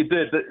 Yeah, you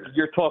did.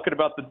 You're talking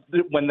about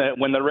when the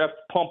refs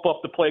pump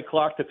up the play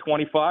clock to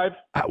 25.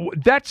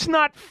 That's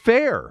not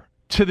fair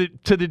to the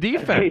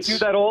defense. They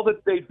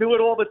do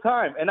it all the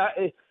time, and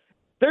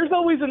there's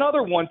always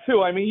another one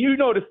too. I mean, you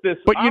noticed this,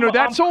 but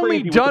that's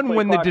only done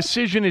when the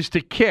decision is to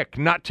kick,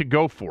 not to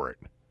go for it.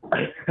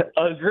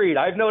 Agreed.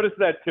 I've noticed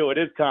that too. It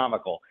is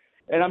comical.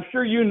 And I'm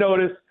sure you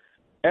notice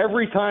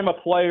every time a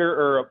player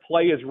or a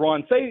play is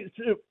run, say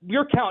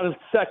you're counting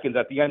seconds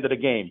at the end of the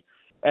game,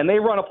 and they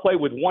run a play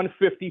with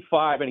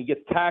 1:55 and he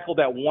gets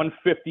tackled at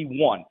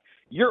 1:51.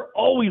 You're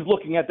always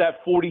looking at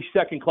that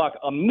 40-second clock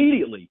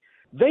immediately.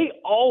 They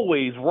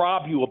always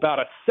rob you about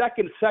a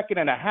second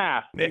and a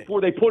half before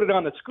they put it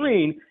on the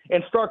screen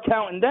and start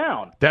counting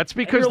down. That's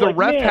because the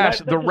ref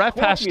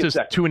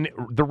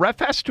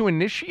has to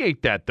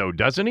initiate that, though,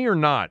 doesn't he, or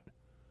not?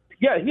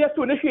 Yeah, he has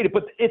to initiate it,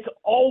 but it's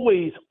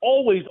always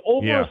over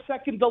a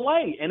second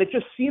delay, and it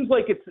just seems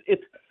like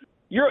it's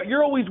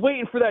you're always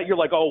waiting for that. You're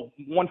like,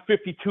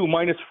 152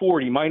 minus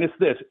 40 minus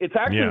this. It's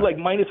actually like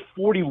minus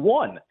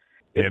 41.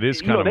 It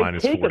is kind of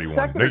minus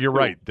 41. No, you're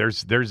right.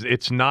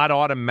 It's not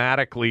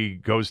automatically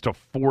goes to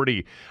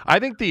 40. I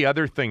think the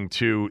other thing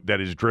too that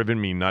has driven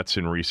me nuts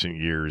in recent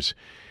years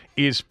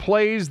is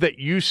plays that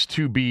used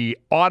to be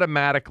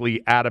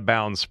automatically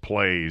out-of-bounds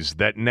plays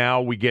that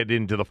now we get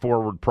into the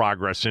forward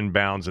progress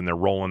inbounds and they're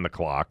rolling the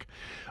clock.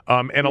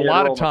 And a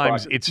lot of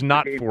times it's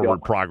not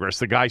forward progress.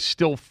 The guy's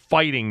still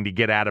fighting to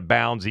get out of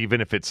bounds even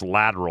if it's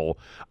lateral.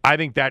 I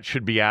think that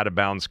should be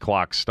out-of-bounds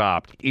clock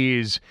stopped.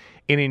 Is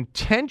an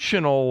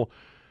intentional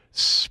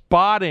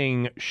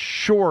spotting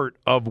short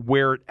of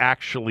where it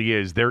actually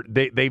is.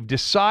 They've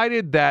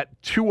decided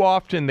that too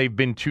often they've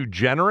been too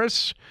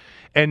generous,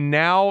 and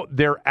now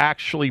they're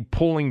actually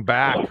pulling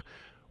back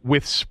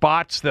with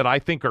spots that I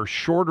think are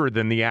shorter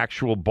than the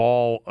actual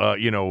ball,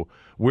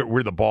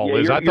 where the ball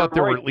is. I thought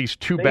there were at least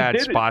 2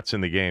 bad spots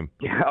in the game.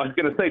 Yeah, I was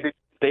going to say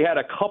they had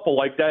a couple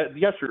like that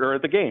yesterday or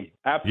at the game.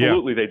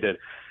 Absolutely, they did.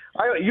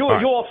 You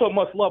also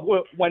must love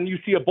when you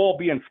see a ball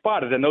being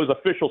spotted and those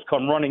officials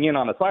come running in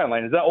on the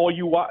sideline. Is that all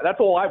you watch? That's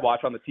all I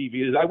watch on the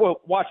TV. Is I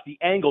watch the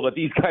angle that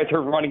these guys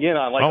are running in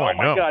on. Like, oh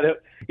my God,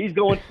 he's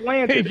going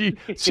slanted. You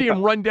see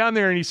him run down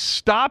there and he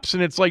stops,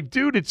 and it's like,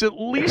 dude, it's at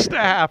least a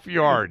half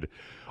yard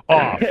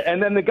off.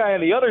 And then the guy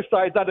on the other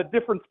side's at a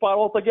different spot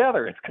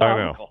altogether. It's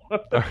comical. I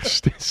know.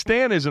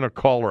 Stan isn't a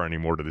caller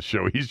anymore to the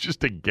show. He's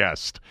just a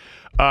guest.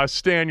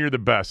 Stan, you're the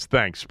best.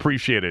 Thanks.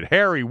 Appreciate it.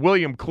 Harry,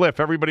 William, Cliff,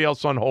 everybody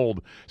else on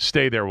hold,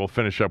 stay there. We'll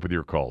finish up with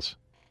your calls.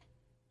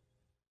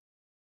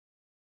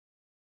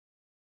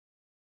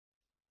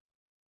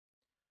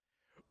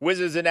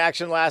 Wizards in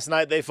action last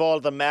night. They fall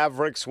to the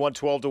Mavericks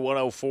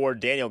 112-104.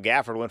 Daniel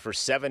Gafford went for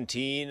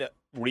 17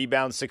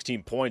 rebounds,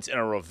 16 points in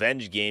a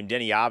revenge game.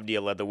 Denny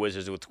Avdia led the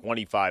Wizards with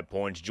 25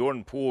 points.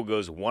 Jordan Poole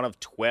goes 1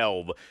 of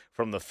 12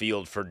 from the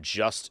field for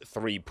just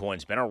 3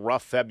 points. Been a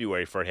rough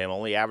February for him,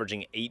 only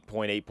averaging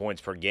 8.8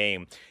 points per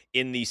game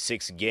in these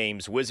 6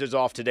 games. Wizards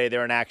off today.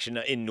 They're in action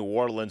in New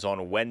Orleans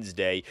on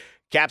Wednesday.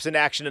 Caps in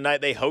action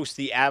tonight. They host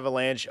the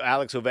Avalanche.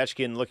 Alex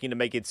Ovechkin looking to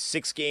make it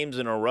 6 games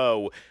in a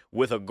row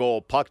with a goal.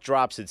 Puck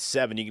drops at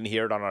 7. You can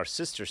hear it on our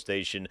sister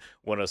station,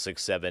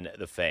 106.7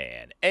 The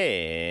Fan.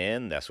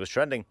 And that's what's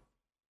trending.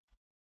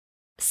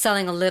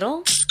 Selling a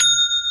little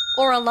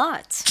or a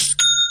lot?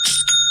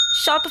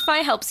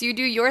 Shopify helps you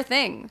do your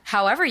thing,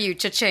 however you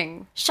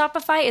cha-ching.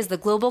 Shopify is the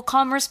global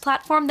commerce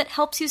platform that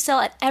helps you sell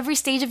at every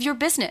stage of your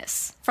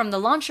business. From the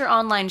launch your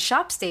online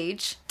shop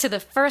stage, to the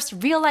first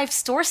real-life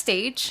store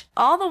stage,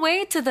 all the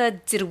way to the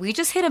did we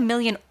just hit 1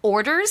 million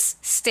orders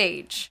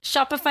stage.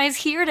 Shopify's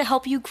here to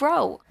help you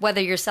grow.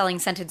 Whether you're selling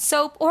scented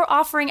soap or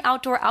offering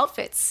outdoor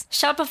outfits,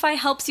 Shopify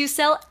helps you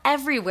sell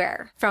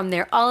everywhere. From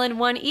their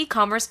all-in-one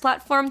e-commerce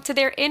platform to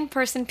their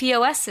in-person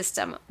POS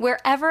system,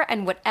 wherever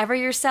and whatever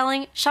you're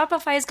selling,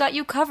 Shopify's got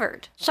you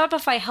covered.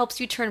 Shopify helps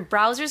you turn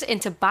browsers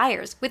into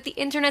buyers with the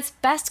internet's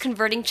best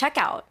converting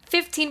checkout.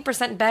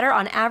 15% better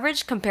on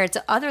average compared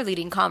to other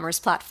leading commerce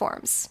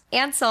platforms.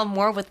 And sell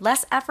more with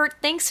less effort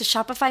thanks to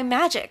Shopify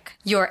Magic,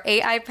 your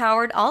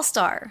AI-powered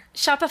all-star.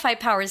 Shopify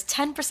powers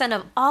 10%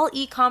 of all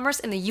e-commerce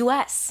in the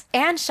U.S.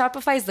 And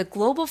Shopify is the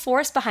global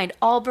force behind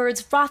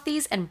Allbirds,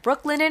 Rothy's, and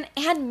Brooklinen,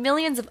 and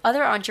millions of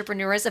other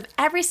entrepreneurs of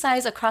every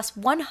size across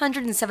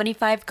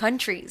 175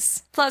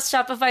 countries. Plus,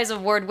 Shopify's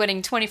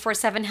award-winning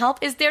 24/7 help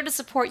is there to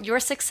support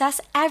your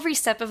success every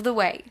step of the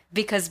way.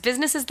 Because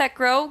businesses that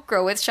grow,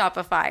 grow with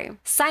Shopify.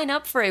 Sign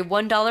up for a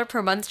 $1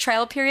 per month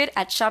trial period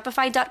at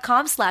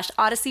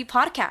shopify.com/Odyssey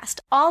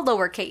Podcast, all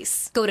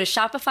lowercase. Go to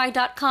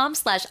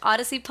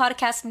shopify.com/Odyssey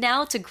Podcast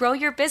now to grow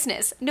your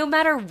business, no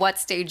matter what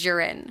stage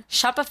you're in.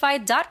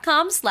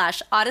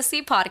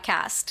 Shopify.com/Odyssey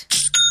Podcast.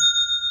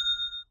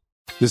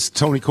 This is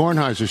Tony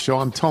Kornheiser's show.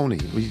 I'm Tony.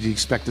 You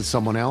expected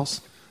someone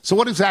else? So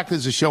what exactly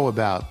is the show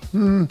about?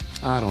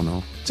 I don't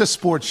know. It's a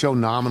sports show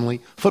nominally.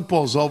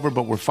 Football's over,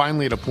 but we're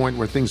finally at a point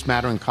where things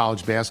matter in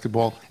college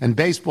basketball, and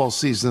baseball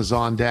season is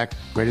on deck.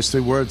 Greatest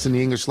 3 words in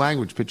the English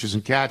language, pitchers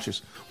and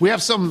catchers. We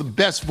have some of the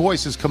best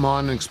voices come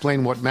on and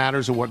explain what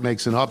matters or what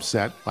makes an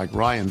upset, like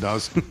Ryan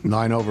does.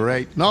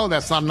 9/8. No,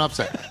 that's not an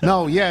upset.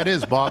 No, yeah, it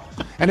is, Bob.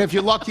 And if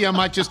you're lucky, I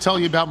might just tell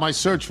you about my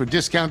search for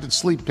discounted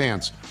sleep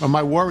pants or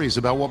my worries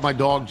about what my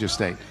dog just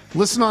ate.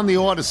 Listen on the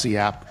Odyssey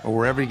app or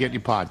wherever you get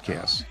your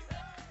podcasts.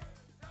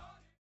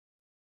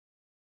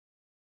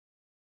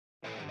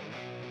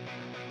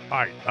 All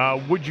right,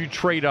 would you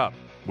trade up?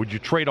 Would you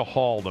trade a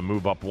haul to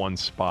move up one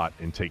spot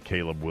and take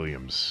Caleb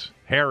Williams?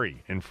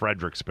 Harry in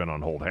Frederick's been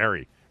on hold.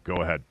 Harry, go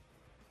ahead.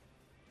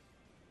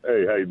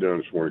 Hey, how you doing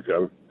this morning,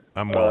 Kevin?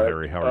 I'm well,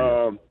 Harry. How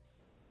are you?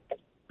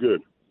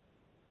 Good.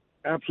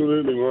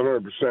 Absolutely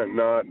 100%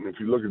 not. And if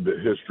you look at the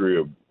history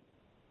of,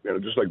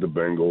 just like the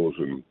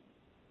Bengals, and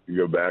you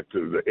go back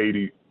to the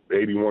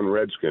 81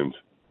 Redskins,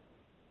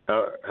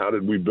 how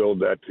did we build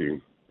that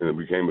team? And it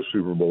became a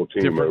Super Bowl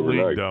team Different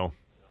overnight. League, though.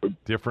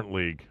 Different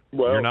league.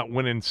 Well, you're not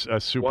winning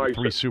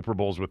 3 Super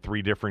Bowls with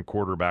 3 different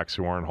quarterbacks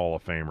who aren't Hall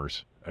of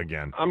Famers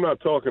again. I'm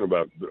talking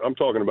about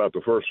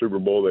the first Super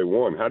Bowl they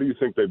won. How do you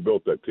think they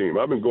built that team?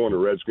 I've been going to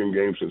Redskin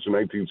games since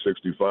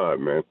 1965,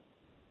 man.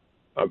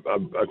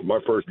 My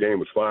first game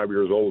was 5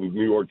 years old in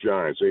New York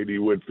Giants. A.D.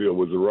 Whitfield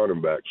was the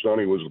running back.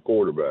 Sonny was the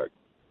quarterback.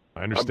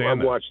 I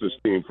understand I've watched this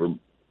team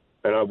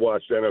and I've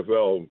watched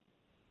NFL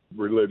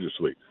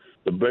religiously.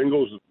 The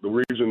Bengals, the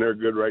reason they're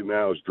good right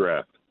now is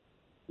draft.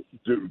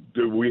 Do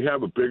we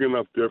have a big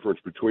enough difference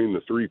between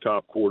the 3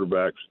 top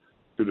quarterbacks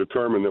to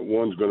determine that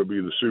one's going to be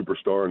the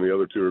superstar and the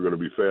other 2 are going to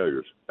be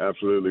failures?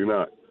 Absolutely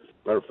not.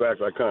 Matter of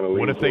fact, I kind of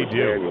lean towards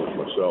Daniels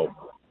myself.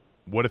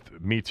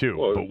 Me too.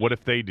 Well, but what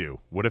if they do?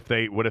 What if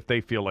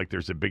they feel like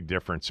there's a big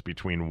difference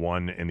between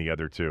one and the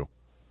other 2?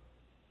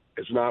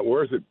 It's not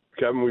worth it,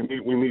 Kevin.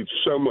 We need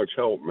so much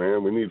help,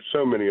 man. We need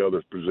so many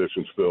other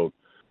positions filled.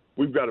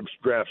 We've got to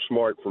draft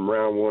smart from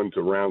round 1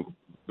 to round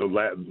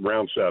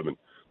 7.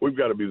 We've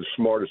got to be the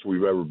smartest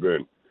we've ever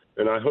been.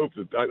 And I hope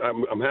that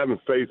I'm having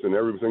faith in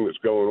everything that's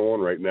going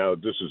on right now.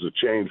 This is a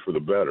change for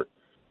the better,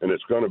 and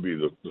it's going to be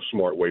the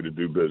smart way to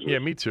do business. Yeah,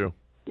 me too.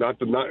 I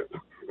don't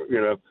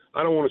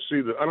want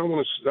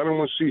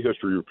to see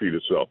history repeat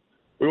itself.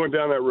 We went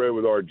down that road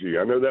with RG.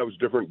 I know that was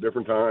different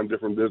time,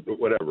 different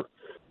whatever.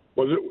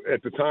 Was it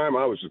at the time?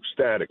 I was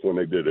ecstatic when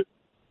they did it.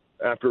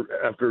 After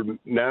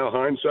now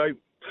hindsight,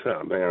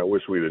 man, I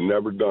wish we'd have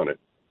never done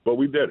it. But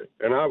we did it,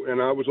 and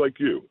I was like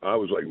you. I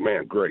was like,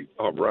 man, great,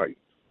 all right,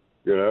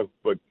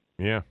 But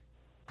yeah,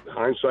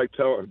 hindsight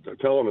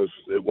telling us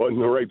it wasn't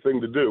the right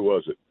thing to do,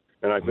 was it?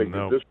 And I think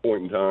at this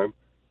point in time,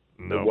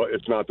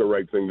 it's not the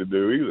right thing to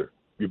do either.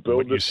 You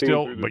build this team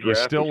through the draft. You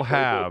still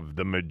have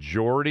the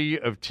majority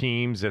of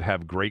teams that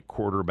have great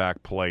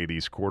quarterback play.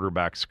 These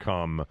quarterbacks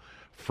come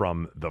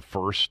from the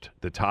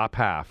top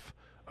half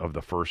of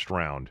the first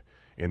round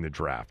in the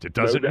draft. It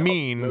doesn't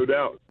mean no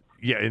doubt.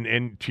 Yeah,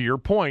 and to your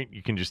point,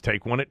 you can just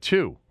take one at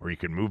 2, or you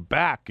can move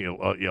back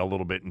a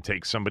little bit and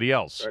take somebody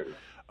else. Right.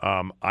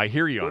 I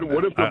hear you on that.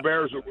 What if the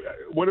Bears?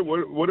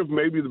 What if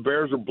maybe the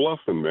Bears are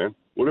bluffing, man?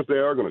 What if they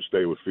are going to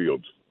stay with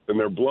Fields and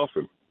they're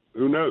bluffing?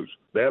 Who knows?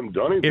 They haven't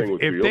done anything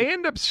with Fields. If they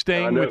end up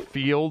staying with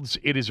Fields,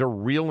 it is a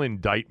real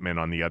indictment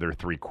on the other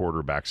 3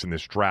 quarterbacks in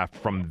this draft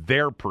from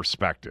their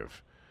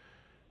perspective.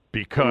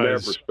 Because from their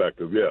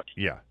perspective, yes.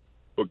 Yeah.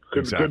 But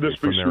could this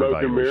be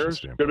smoke and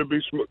mirrors?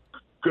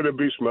 Could it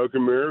be smoke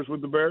and mirrors with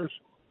the Bears?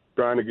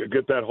 Trying to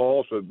get that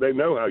haul so they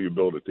know how you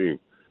build a team.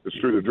 It's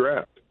through the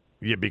draft.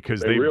 Yeah, because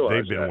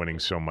they've been winning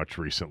so much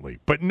recently.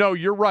 But no,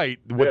 you're right.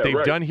 What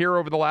they've done here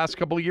over the last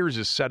couple of years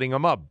is setting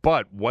them up.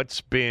 But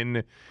what's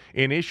been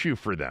an issue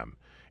for them?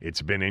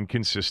 It's been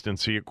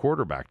inconsistency at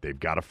quarterback. They've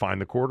got to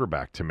find the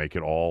quarterback to make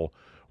it all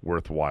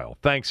worthwhile.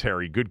 Thanks,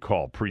 Harry. Good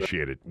call.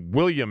 Appreciate it.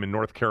 William in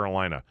North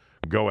Carolina,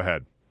 go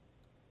ahead.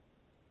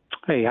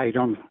 Hey, how you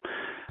doing?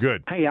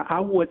 Good. Hey,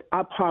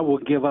 I probably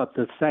would give up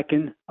the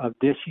second of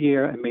this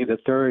year and maybe the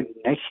third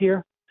next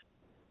year.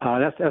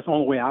 That's the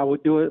only way I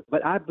would do it.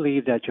 But I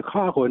believe that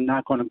Chicago is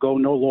not going to go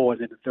no lower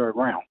than the third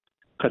round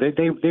because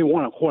they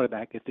want a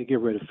quarterback if they get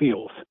rid of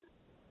Fields.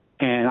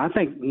 And I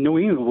think New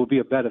England will be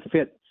a better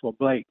fit for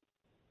Blake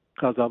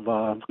because of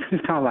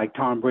it's kind of like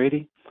Tom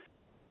Brady.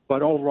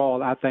 But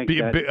overall, I think be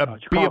a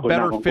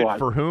better fit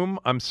for whom?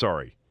 I'm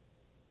sorry.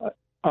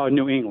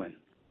 New England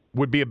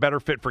would be a better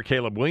fit for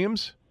Caleb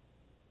Williams.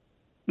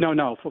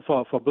 No,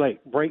 for Blake.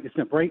 Isn't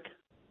it Blake?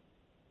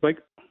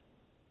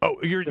 Oh,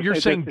 you're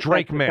saying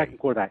Drake May. Second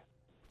quarterback.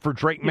 For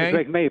Drake May?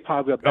 Drake May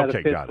probably a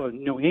better fit for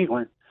New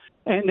England.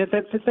 And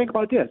to think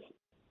about this,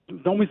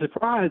 don't be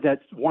surprised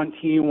that one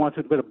team wants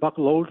a bit of buck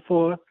load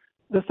for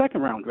the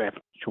second round draft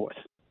choice.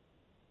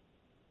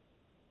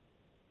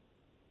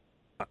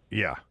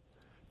 Yeah.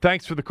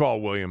 Thanks for the call,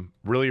 William.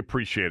 Really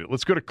appreciate it.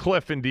 Let's go to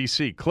Cliff in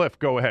D.C. Cliff,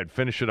 go ahead.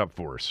 Finish it up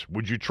for us.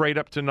 Would you trade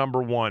up to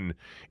number one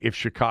if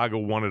Chicago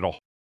wanted a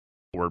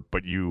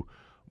but you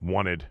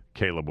wanted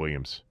Caleb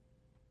Williams?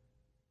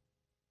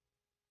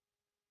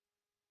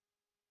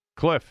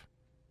 Cliff,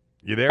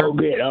 you there? Oh,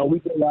 good.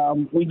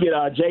 We get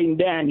Jaden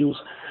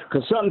Daniels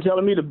because something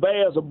telling me the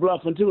Bears are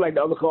bluffing too, like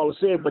the other caller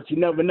said, but you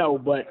never know.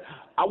 But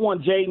I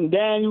want Jaden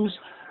Daniels.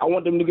 I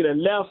want them to get a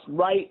left,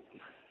 right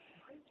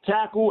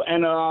tackle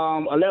and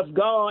a left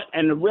guard,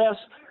 and the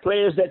rest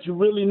players that you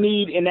really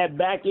need in that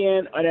back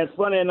end or that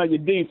front end of your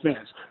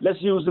defense.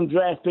 Let's use them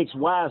draft picks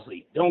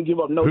wisely. Don't give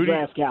up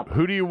draft capital.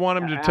 Who do you want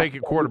him to take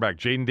at quarterback?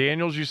 Jaden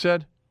Daniels, you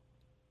said?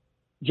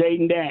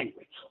 Jaden Daniels.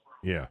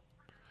 Yeah.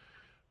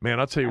 Man,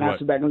 I'll tell you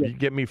what, you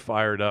get me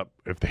fired up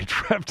if they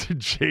drafted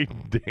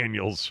Jaden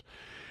Daniels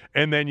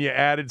and then you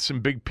added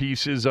some big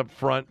pieces up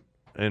front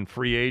and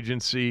free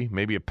agency,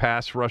 maybe a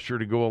pass rusher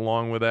to go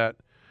along with that.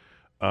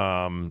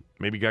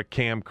 Maybe got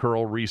Cam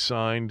Curl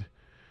re-signed.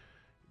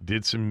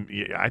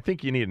 I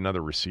think you need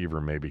another receiver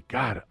maybe.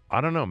 God,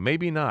 I don't know.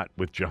 Maybe not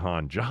with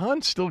Jahan.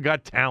 Jahan's still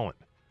got talent.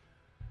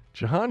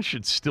 Jahan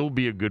should still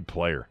be a good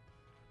player.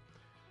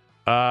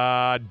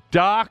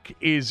 Doc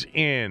is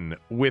in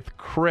with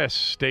Chris.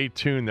 Stay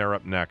tuned. They're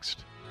up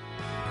next.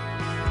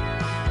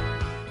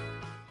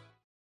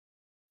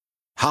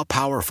 How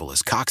powerful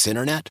is Cox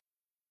Internet?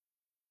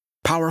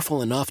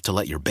 Powerful enough to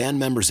let your band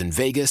members in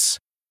Vegas,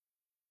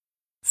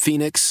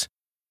 Phoenix,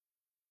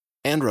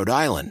 and Rhode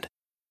Island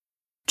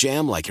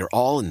jam like you're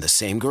all in the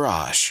same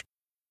garage.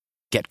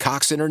 Get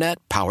Cox Internet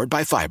powered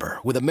by fiber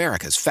with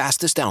America's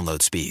fastest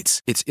download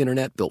speeds. It's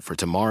internet built for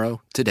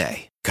tomorrow,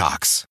 today.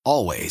 Cox,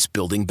 always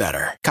building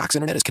better. Cox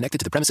Internet is connected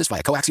to the premises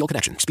via coaxial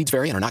connection. Speeds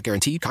vary and are not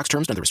guaranteed. Cox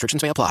terms and other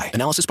restrictions may apply.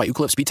 Analysis by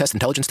Ookla Speed Test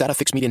Intelligence Data.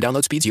 Fixed median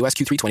download speeds. US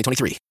Q3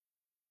 2023.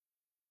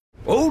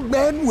 Old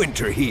Man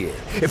Winter here.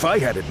 If I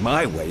had it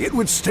my way, it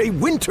would stay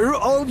winter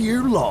all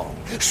year long.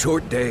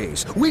 Short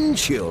days, wind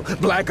chill,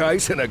 black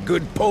ice, and a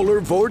good polar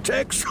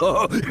vortex.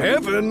 Oh,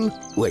 heaven.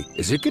 Wait,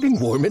 is it getting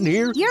warm in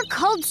here? Your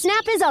cold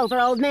snap is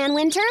over, Old Man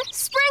Winter.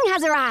 Spring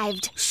has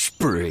arrived.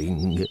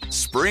 Spring.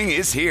 Spring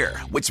is here,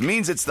 which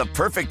means it's the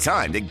perfect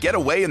time to get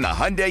away in the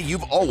Hyundai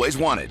you've always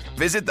wanted.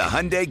 Visit the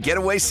Hyundai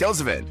Getaway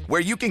Sales Event,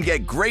 where you can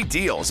get great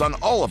deals on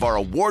all of our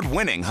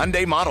award-winning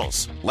Hyundai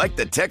models, like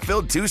the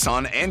tech-filled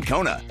Tucson and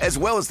Kona, as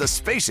well as the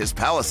spacious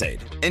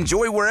Palisade.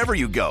 Enjoy wherever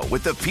you go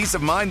with the peace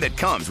of mind that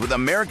comes with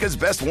America's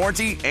best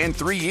warranty and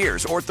 3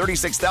 years or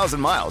 36,000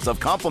 miles of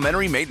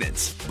complimentary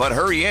maintenance. But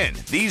hurry in,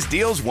 these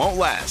deals won't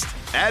last.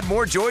 Add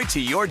more joy to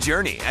your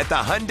journey at the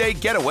Hyundai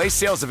Getaway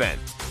Sales Event.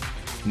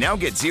 Now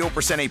get 0%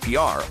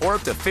 APR or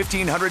up to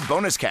 $1,500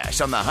 bonus cash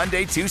on the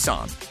Hyundai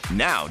Tucson.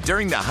 Now,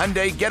 during the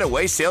Hyundai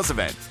Getaway Sales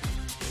Event.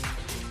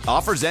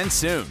 Offers end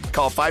soon.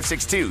 Call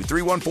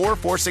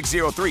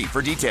 562-314-4603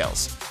 for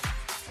details.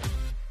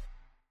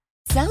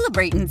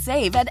 Celebrate and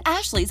save at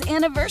Ashley's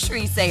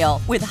Anniversary Sale.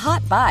 With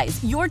Hot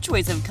Buys, your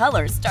choice of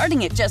colors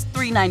starting at just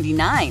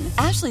 $3.99.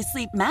 Ashley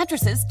Sleep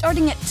mattresses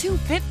starting at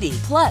 $2.50.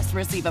 Plus,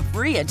 receive a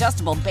free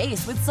adjustable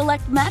base with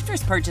select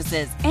mattress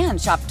purchases. And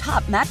shop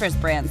top mattress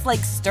brands like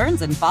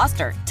Stearns &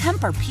 Foster,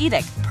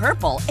 Tempur-Pedic,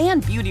 Purple,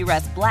 and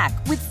Beautyrest Black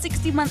with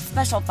 60-month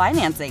special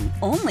financing.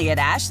 Only at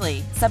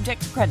Ashley.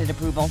 Subject to credit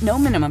approval. No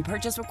minimum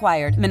purchase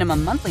required.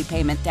 Minimum monthly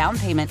payment, down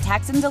payment,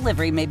 tax, and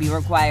delivery may be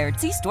required.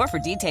 See store for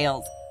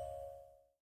details.